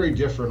a very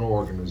different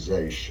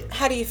organization.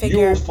 How do you You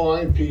figure? will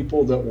find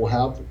people that will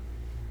have,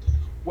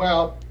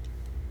 well,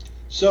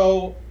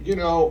 so,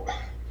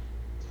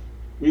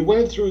 we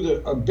went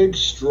through a big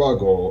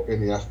struggle in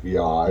the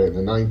FBI in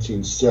the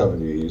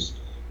 1970s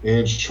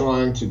in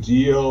trying to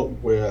deal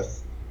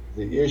with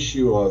the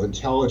issue of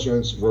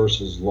intelligence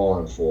versus law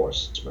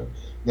enforcement.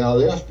 Now,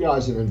 the FBI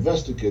is an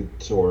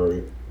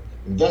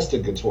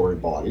investigatory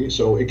body,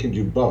 so it can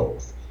do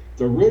both.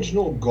 The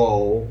original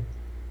goal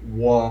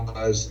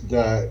was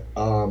that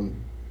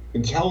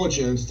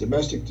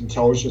domestic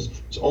intelligence,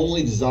 is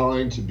only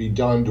designed to be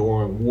done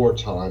during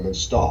wartime and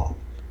stop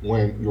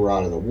when you're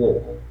out of the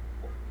war.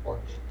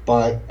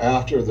 But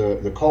after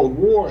the Cold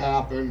War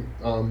happened,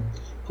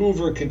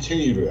 Hoover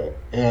continued it,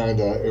 and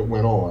it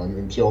went on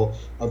until,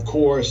 of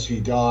course, he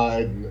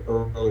died in the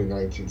early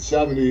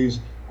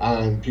 1970s,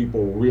 and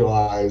people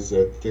realized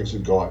that things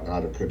had gotten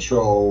out of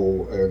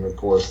control. And of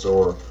course, there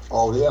were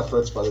all the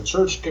efforts by the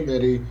Church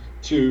Committee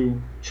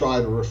to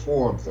try to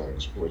reform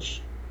things,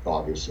 which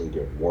obviously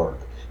didn't work.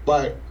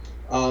 But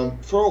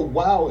for a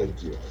while it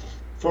did.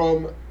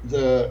 From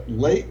the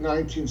late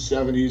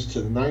 1970s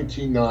to the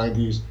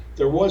 1990s,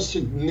 there was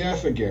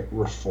significant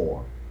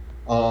reform.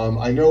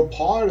 I know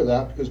part of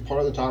that because part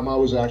of the time I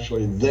was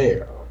actually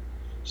there.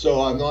 So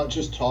I'm not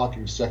just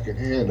talking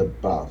secondhand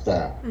about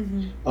that.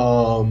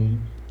 Mm-hmm.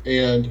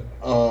 And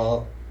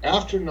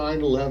after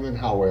 9/11,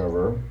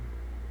 however,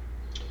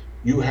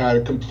 you had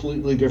a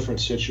completely different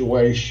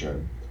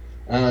situation.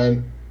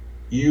 And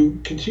you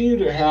continue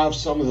to have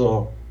some of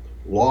the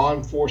law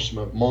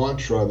enforcement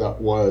mantra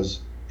that was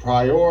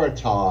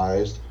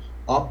prioritized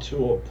up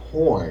to a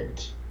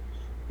point.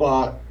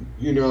 But,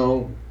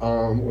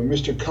 when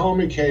Mr.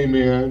 Comey came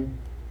in,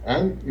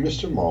 and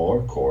Mr. Mueller,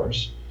 of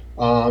course,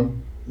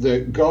 the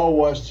goal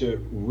was to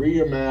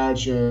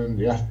reimagine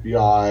the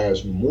FBI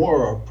as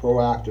more a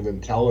proactive,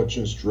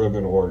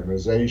 intelligence-driven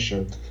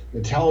organization.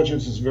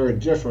 Intelligence is very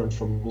different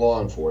from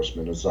law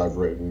enforcement, as I've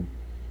written,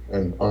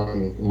 and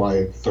on my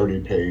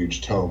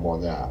 30-page tome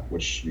on that,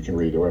 which you can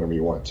read whenever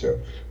you want to.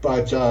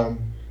 But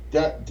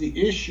that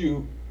the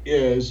issue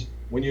is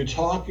when you're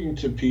talking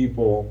to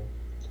people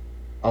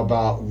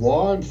about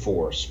law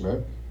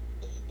enforcement,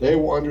 they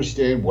will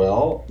understand,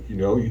 well,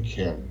 you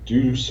can't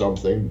do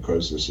something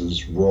because this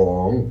is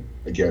wrong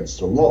against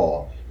the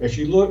law. If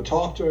you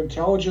talk to an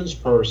intelligence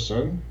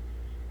person,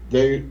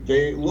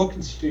 they look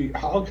and see,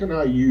 how can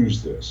I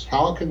use this?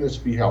 How can this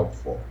be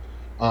helpful?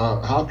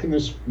 How can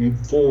this move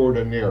forward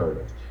a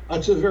narrative?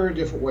 That's a very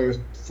different way of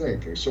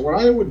thinking. So when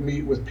I would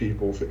meet with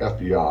people for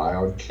FBI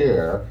on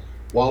care,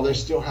 while they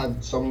still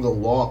had some of the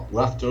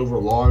leftover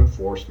law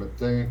enforcement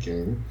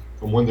thinking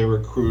from when they were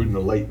recruited in the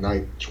late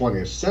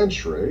 20th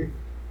century,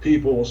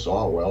 people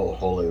saw, well, the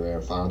Holy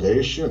Land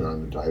Foundation,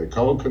 I'm the Diet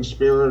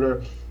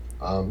conspirator.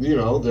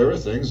 There are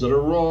things that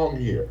are wrong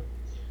here.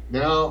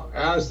 Now,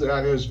 as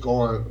that has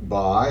gone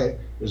by,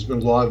 there's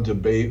been a lot of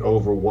debate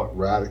over what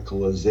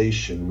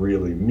radicalization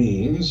really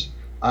means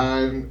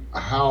and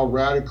how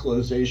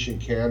radicalization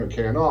can or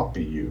cannot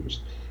be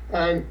used.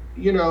 And,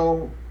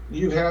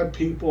 you've had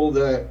people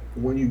that,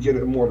 when you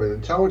get more of an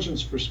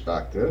intelligence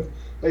perspective,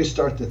 they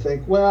start to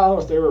think, well,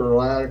 if they were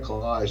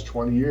radicalized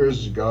 20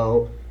 years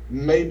ago,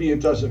 maybe it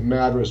doesn't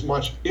matter as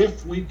much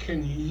if we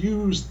can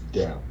use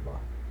them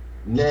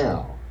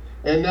now.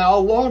 And now a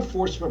law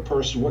enforcement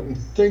person wouldn't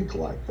think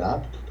like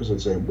that because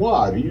they'd say,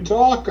 "What are you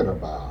talking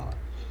about?"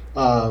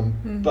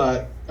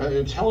 But an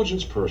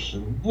intelligence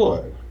person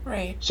would.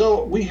 Right.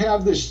 So we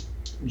have this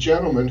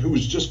gentleman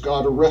who's just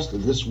got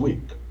arrested this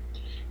week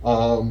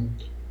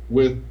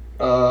with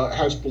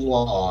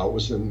Hezbollah. It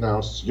was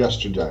announced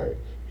yesterday.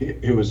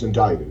 He was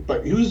indicted,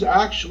 but he was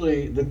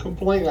actually, the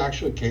complaint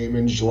actually came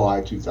in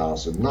July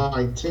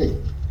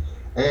 2019.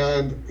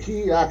 And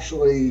he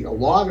actually, a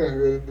lot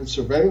of his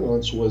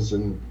surveillance was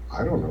in,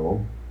 I don't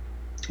know,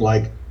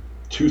 like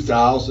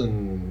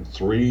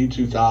 2003,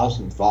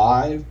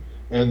 2005.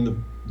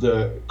 And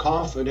the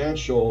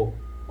confidential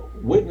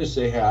witness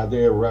they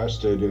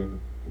arrested in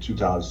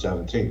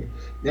 2017.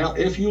 Now,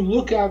 if you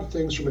look at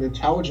things from an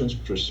intelligence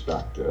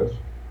perspective,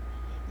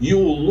 you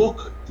will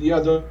look the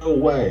other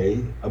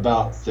way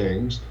about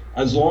things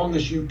as long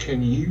as you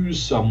can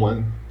use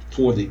someone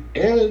for the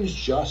ends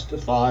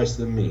justifies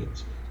the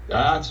means.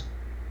 That's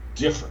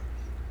different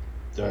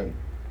than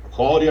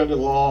equality under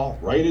the law,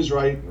 right is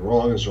right, and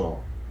wrong is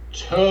wrong.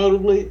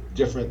 Totally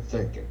different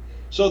thinking.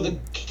 So the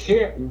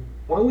care,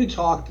 when we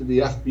talked to the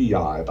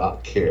FBI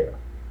about CARE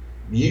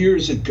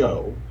years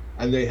ago,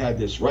 and they had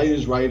this right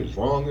is right, is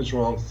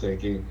wrong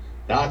thinking,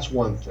 that's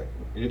one thing.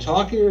 When you're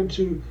talking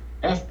to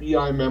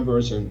FBI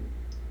members in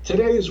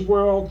today's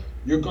world,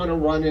 you're going to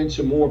run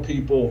into more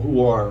people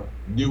who are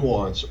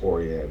nuance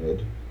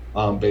oriented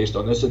based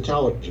on this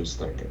intelligence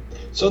thinking.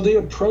 So the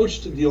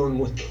approach to dealing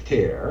with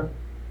CARE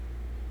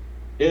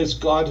is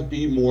got to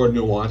be more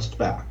nuanced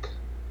back.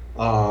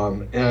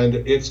 And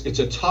it's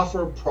a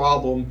tougher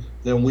problem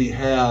than we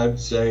had,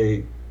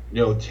 say,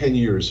 10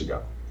 years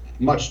ago.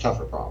 Much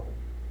tougher problem.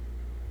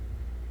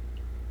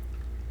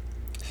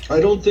 I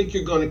don't think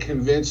you're going to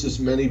convince as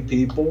many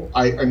people.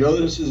 I know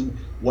this is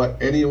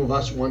what any of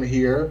us want to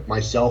hear,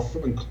 myself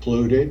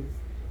included.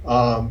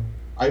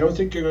 I don't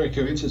think you're going to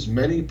convince as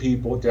many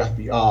people at the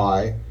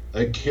FBI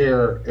that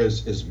CARE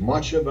is as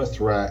much of a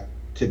threat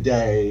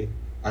today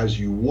as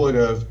you would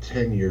have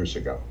 10 years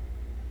ago.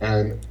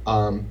 And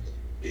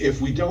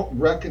if we don't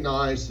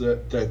recognize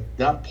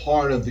that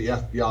part of the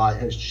FBI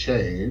has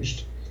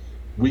changed,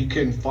 we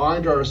can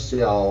find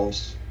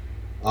ourselves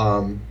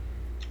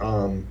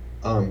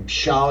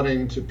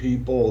shouting to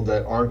people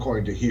that aren't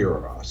going to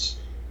hear us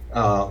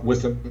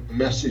with a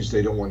message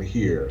they don't want to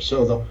hear.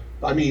 So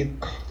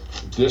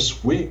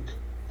this week,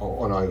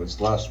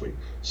 last week,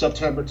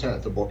 September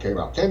 10th, the book came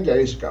out 10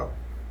 days ago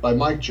by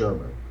Mike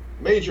German,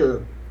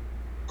 major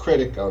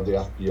critic of the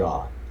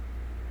FBI,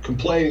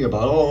 complaining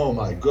about, oh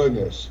my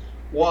goodness,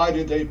 why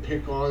did they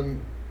pick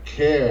on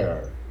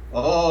CARE?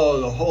 Oh,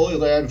 the Holy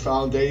Land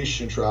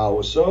Foundation trial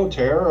was so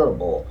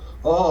terrible.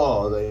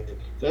 Oh, they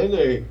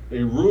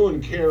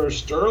ruined CARE's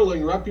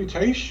sterling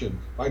reputation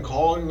by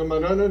calling them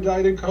an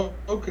unindicted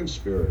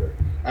co-conspirator.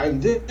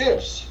 And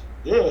this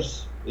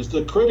is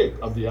the critic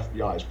of the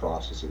FBI's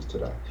processes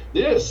today.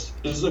 This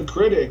is the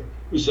critic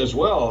who says,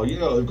 well,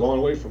 they've gone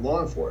away from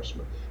law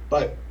enforcement.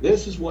 But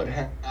this is what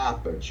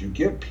happens. You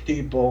get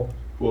people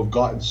who have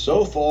gotten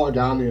so far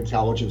down the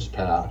intelligence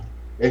path,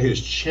 it has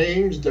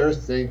changed their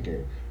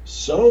thinking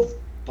so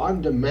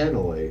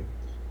fundamentally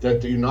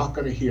that you're not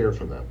going to hear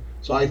from them.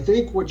 So I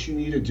think what you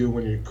need to do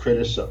when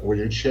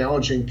you're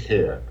challenging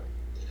CARE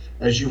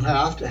is you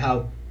have to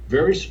have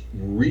very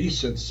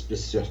recent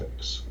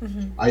specifics.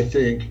 Mm-hmm. I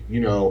think,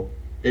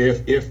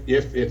 if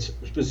it's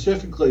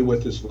specifically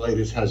with this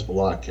latest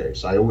Hezbollah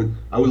case, I would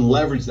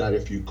leverage that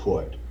if you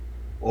could.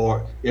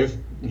 Or if,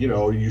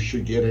 you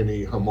should get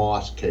any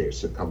Hamas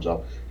case that comes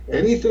up.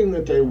 Anything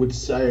that they would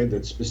say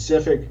that's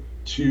specific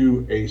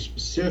to a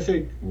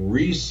specific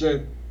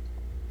recent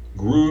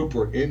group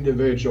or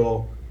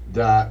individual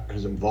that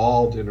is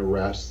involved in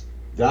arrests,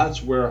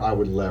 that's where I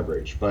would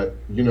leverage. But,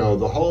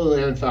 the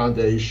Holy Land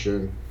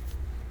Foundation,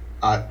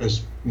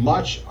 as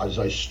much as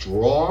I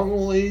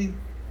strongly,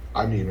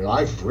 and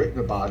I've written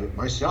about it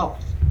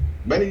myself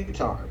many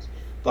times,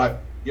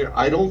 but,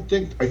 I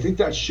think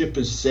that ship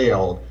has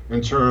sailed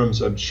in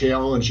terms of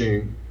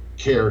challenging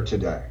CARE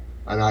today.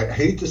 And I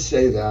hate to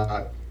say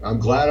that. I'm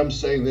glad I'm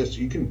saying this.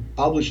 You can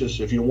publish this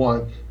if you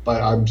want,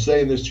 but I'm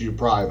saying this to you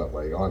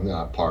privately on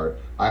that part.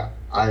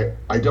 I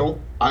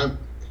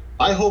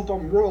hope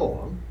I'm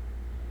wrong.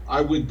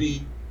 I would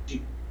be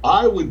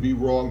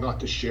wrong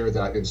not to share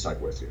that insight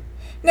with you.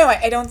 No,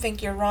 I don't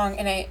think you're wrong.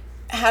 And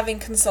having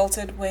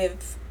consulted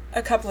with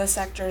a couple of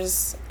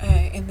sectors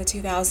in the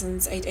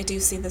 2000s, I do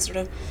see the sort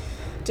of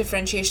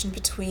differentiation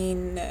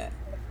between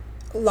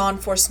law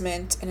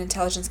enforcement and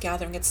intelligence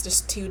gathering. It's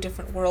just two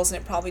different worlds, and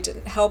it probably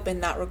didn't help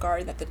in that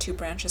regard that the two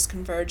branches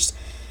converged.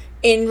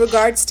 In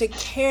regards to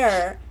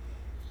CARE,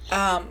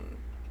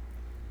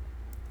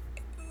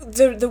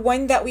 the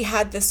one that we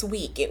had this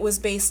week, it was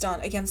based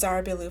on, against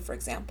Zara Billoo, for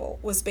example,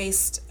 was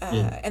based,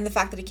 and the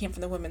fact that it came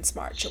from the Women's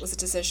March, it was a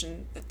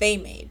decision that they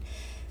made,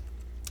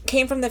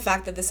 came from the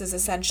fact that this is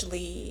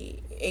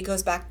essentially, it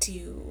goes back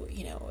to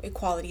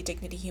equality,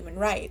 dignity, human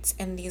rights.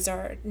 And these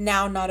are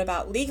now not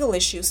about legal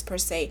issues per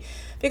se,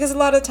 because a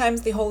lot of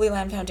times the Holy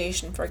Land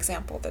Foundation, for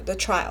example, the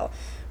trial,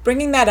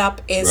 bringing that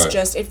up is Right.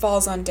 just, it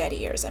falls on dead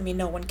ears. I mean,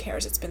 no one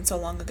cares. It's been so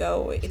long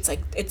ago. It's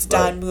like, it's Right.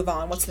 done, move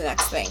on. What's the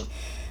next thing?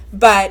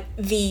 But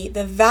the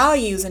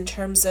values in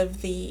terms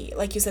of the,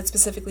 like you said,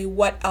 specifically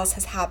what else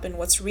has happened,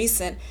 what's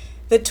recent,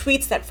 the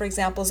tweets that, for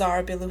example,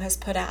 Zara Bilou has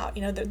put out,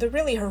 the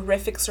really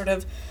horrific sort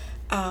of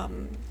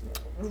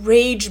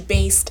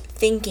rage-based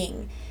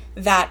thinking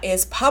that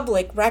is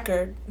public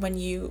record when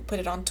you put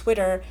it on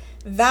Twitter,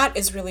 that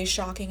is really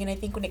shocking. And I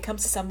think when it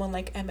comes to someone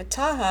like Emmett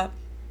Taha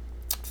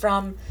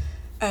from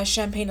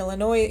Champaign,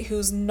 Illinois,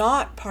 who's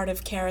not part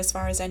of CARE as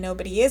far as I know,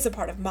 but he is a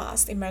part of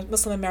MAS, the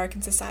Muslim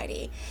American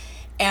Society.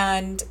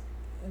 And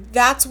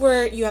that's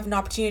where you have an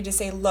opportunity to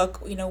say, look,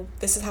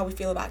 this is how we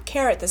feel about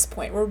CARE at this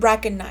point. We're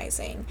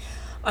recognizing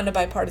on a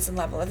bipartisan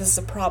level that this is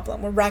a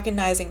problem. We're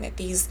recognizing that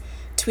these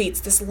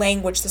tweets, this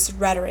language, this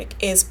rhetoric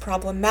is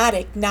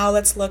problematic. Now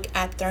let's look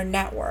at their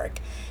network.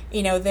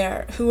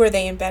 Who are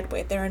they in bed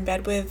with? They're in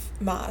bed with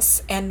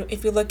MAS. And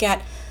if you look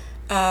at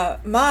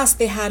MAS,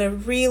 they had a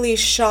really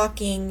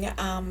shocking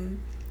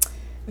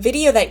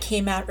video that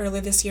came out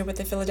earlier this year with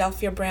the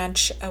Philadelphia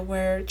branch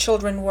where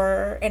children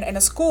were in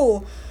a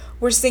school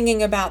were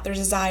singing about their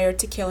desire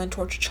to kill and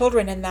torture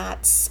children, and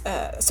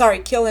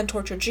kill and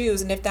torture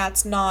Jews. And if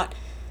that's not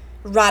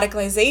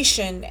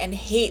radicalization and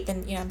hate,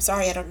 then I'm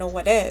sorry, I don't know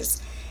what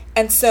is.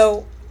 And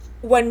so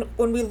when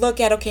we look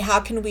at, okay, how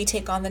can we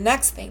take on the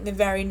next thing, the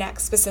very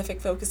next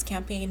specific focus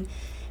campaign,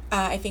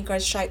 I think our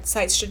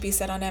sights should be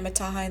set on Emmett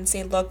Taha and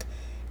say, look,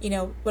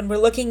 when we're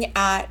looking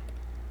at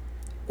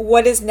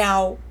what is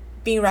now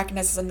being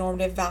recognized as a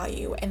normative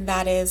value, and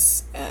that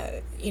is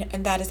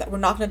that we're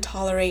not going to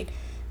tolerate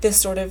this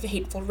sort of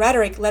hateful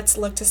rhetoric. Let's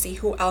look to see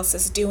who else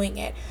is doing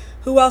it,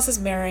 who else is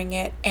mirroring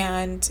it,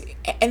 and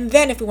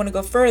then if we want to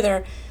go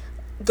further,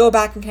 go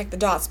back and connect the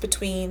dots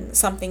between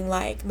something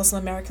like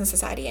Muslim American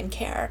Society and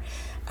CARE,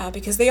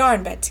 because they are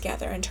in bed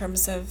together in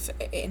terms of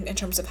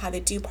how they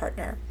do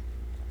partner.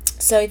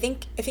 So I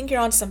think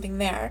you're onto something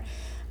there.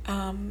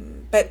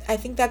 But I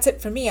think that's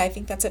it for me. I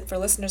think that's it for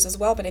listeners as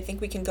well. But I think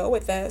we can go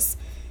with this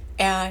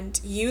and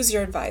use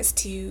your advice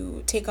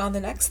to take on the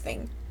next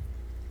thing.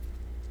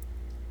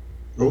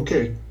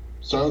 Okay,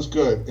 sounds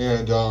good.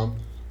 And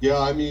yeah,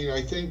 I mean,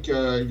 I think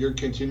your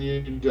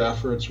continued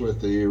efforts with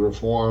the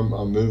reform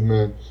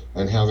movement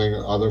and having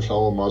other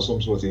fellow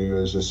Muslims with you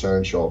is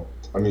essential.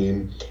 I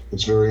mean,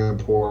 it's very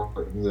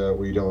important that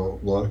we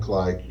don't look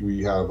like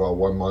we have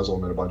one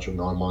Muslim and a bunch of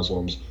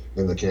non-Muslims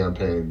in the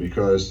campaign,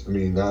 because I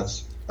mean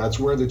that's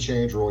where the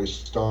change really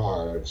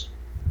starts.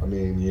 I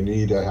mean, you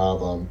need to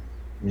have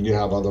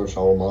other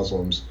fellow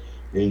Muslims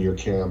in your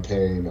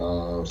campaign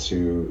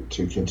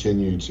to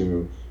continue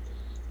to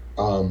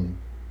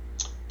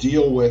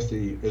deal with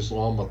the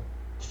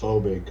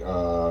Islamophobic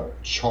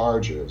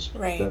charges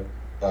Right.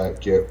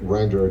 that get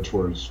rendered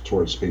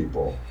towards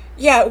people.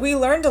 Yeah, we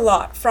learned a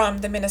lot from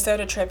the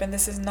Minnesota trip, and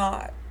this is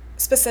not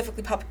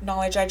specifically public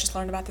knowledge. I just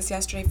learned about this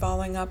yesterday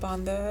following up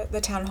on the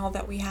town hall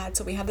that we had.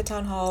 So we had the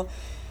town hall,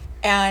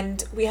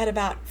 and we had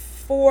about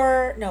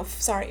 5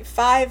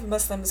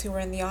 Muslims who were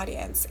in the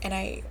audience, and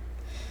I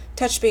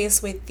touched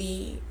base with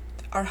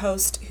our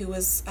host, who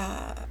was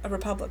a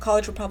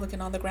college Republican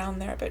on the ground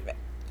there, but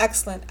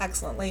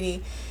excellent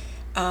lady,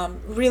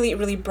 really,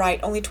 really bright,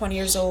 only 20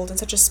 years old, and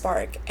such a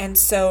spark. And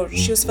so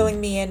she was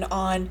filling me in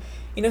on,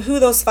 who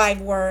those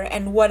 5 were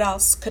and what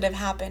else could have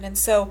happened. And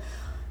so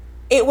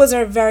it was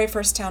our very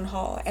first town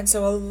hall, and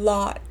so a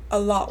lot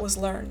was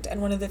learned.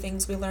 And one of the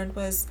things we learned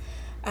was,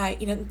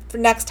 for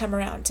next time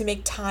around, to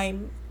make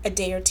time a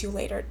day or two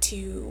later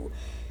to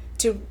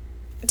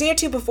a day or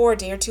two before, a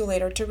day or two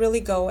later, to really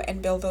go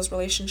and build those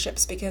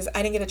relationships, because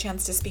I didn't get a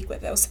chance to speak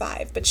with those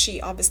 5, but she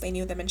obviously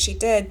knew them, and she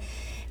did.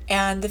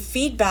 And the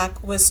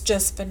feedback was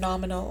just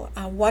phenomenal.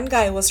 One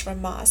guy was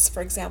from MAS,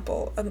 for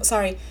example.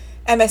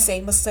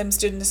 MSA, Muslim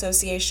Student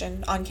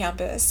Association, on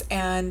campus,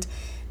 and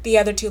the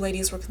other 2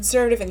 ladies were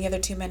conservative, and the other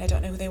 2 men, I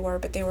don't know who they were,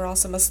 but they were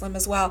also Muslim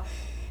as well.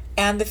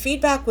 And the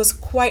feedback was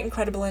quite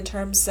incredible in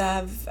terms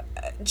of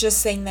just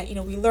saying that,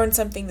 we learned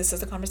something, this is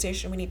the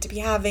conversation we need to be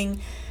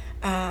having.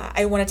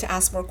 I wanted to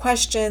ask more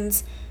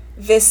questions.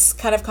 This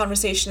kind of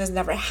conversation has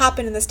never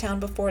happened in this town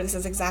before. This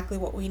is exactly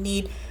what we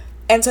need.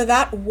 And so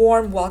that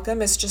warm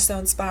welcome is just so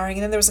inspiring.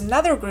 And then there was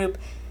another group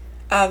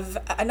of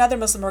another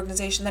Muslim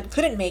organization that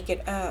couldn't make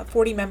it, a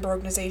 40-member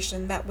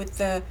organization that with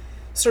the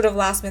sort of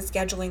last-minute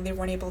scheduling, they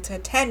weren't able to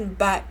attend.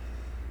 But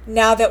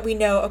now that we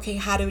know, okay,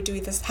 how do we do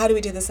this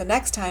the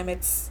next time,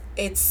 it's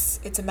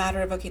a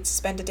matter of, okay, to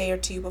spend a day or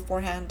two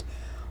beforehand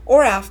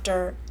or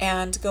after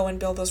and go and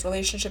build those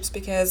relationships,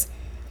 because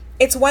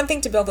it's one thing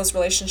to build those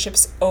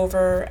relationships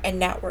over a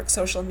network,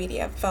 social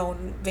media,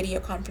 phone, video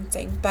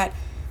conferencing, but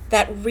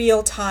that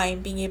real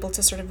time, being able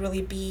to sort of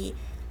really be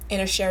in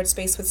a shared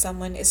space with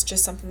someone, is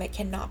just something that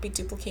cannot be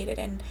duplicated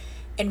and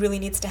really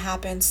needs to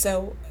happen.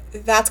 So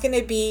that's going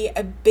to be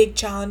a big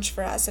challenge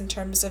for us in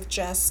terms of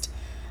just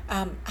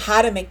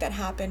how to make that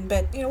happen.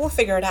 But, we'll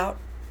figure it out.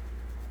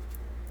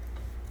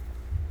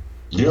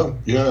 Yeah,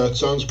 that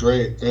sounds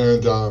great.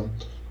 And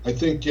I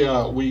think,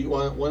 yeah, we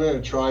want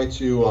to try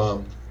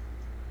to,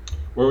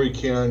 where we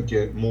can,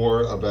 get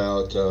more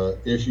about,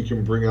 if you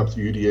can bring up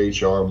the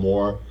UDHR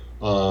more.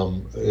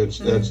 It's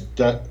Mm.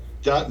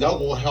 that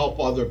will help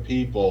other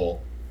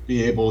people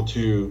be able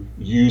to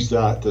use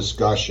that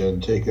discussion,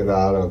 take it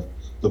out of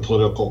the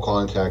political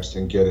context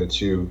and get it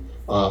to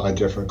a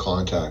different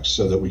context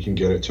so that we can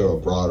get it to a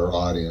broader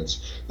audience.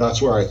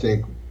 That's where I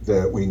think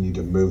that we need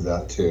to move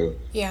that to.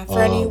 Yeah, for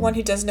anyone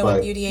who doesn't know what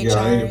But yeah,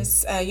 UDHR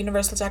is,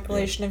 Universal yeah,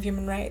 Declaration of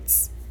Human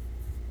Rights.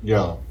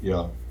 yeah.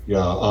 Yeah,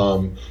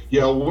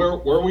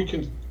 where we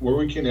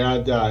can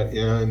add that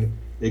in,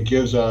 it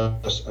gives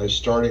us a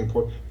starting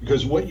point,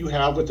 because what you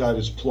have with that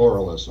is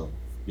pluralism.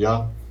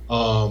 Yeah.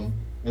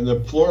 And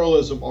the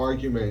pluralism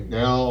argument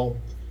now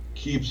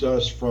keeps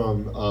us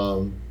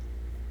from,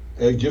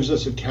 it gives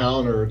us a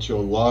counter to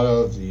a lot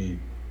of the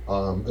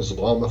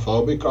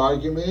Islamophobic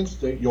arguments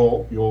that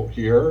you'll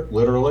hear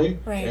literally,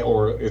 Right.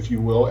 or if you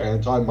will,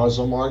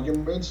 anti-Muslim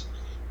arguments,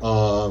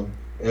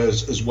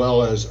 as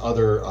well as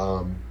other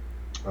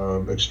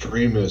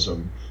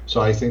extremism.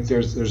 So I think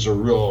there's a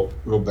real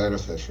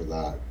benefit for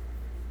that.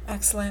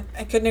 Excellent.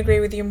 I couldn't agree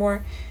with you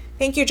more.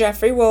 Thank you,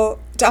 Jeffrey. We'll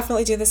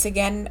definitely do this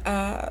again.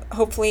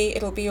 Hopefully,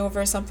 it'll be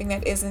over something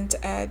that isn't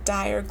a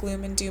dire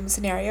gloom and doom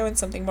scenario and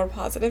something more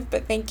positive,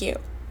 but thank you.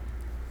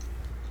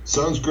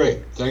 Sounds great.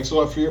 Thanks a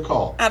lot for your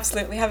call.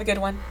 Absolutely. Have a good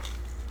one.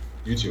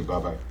 You too. Bye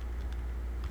bye.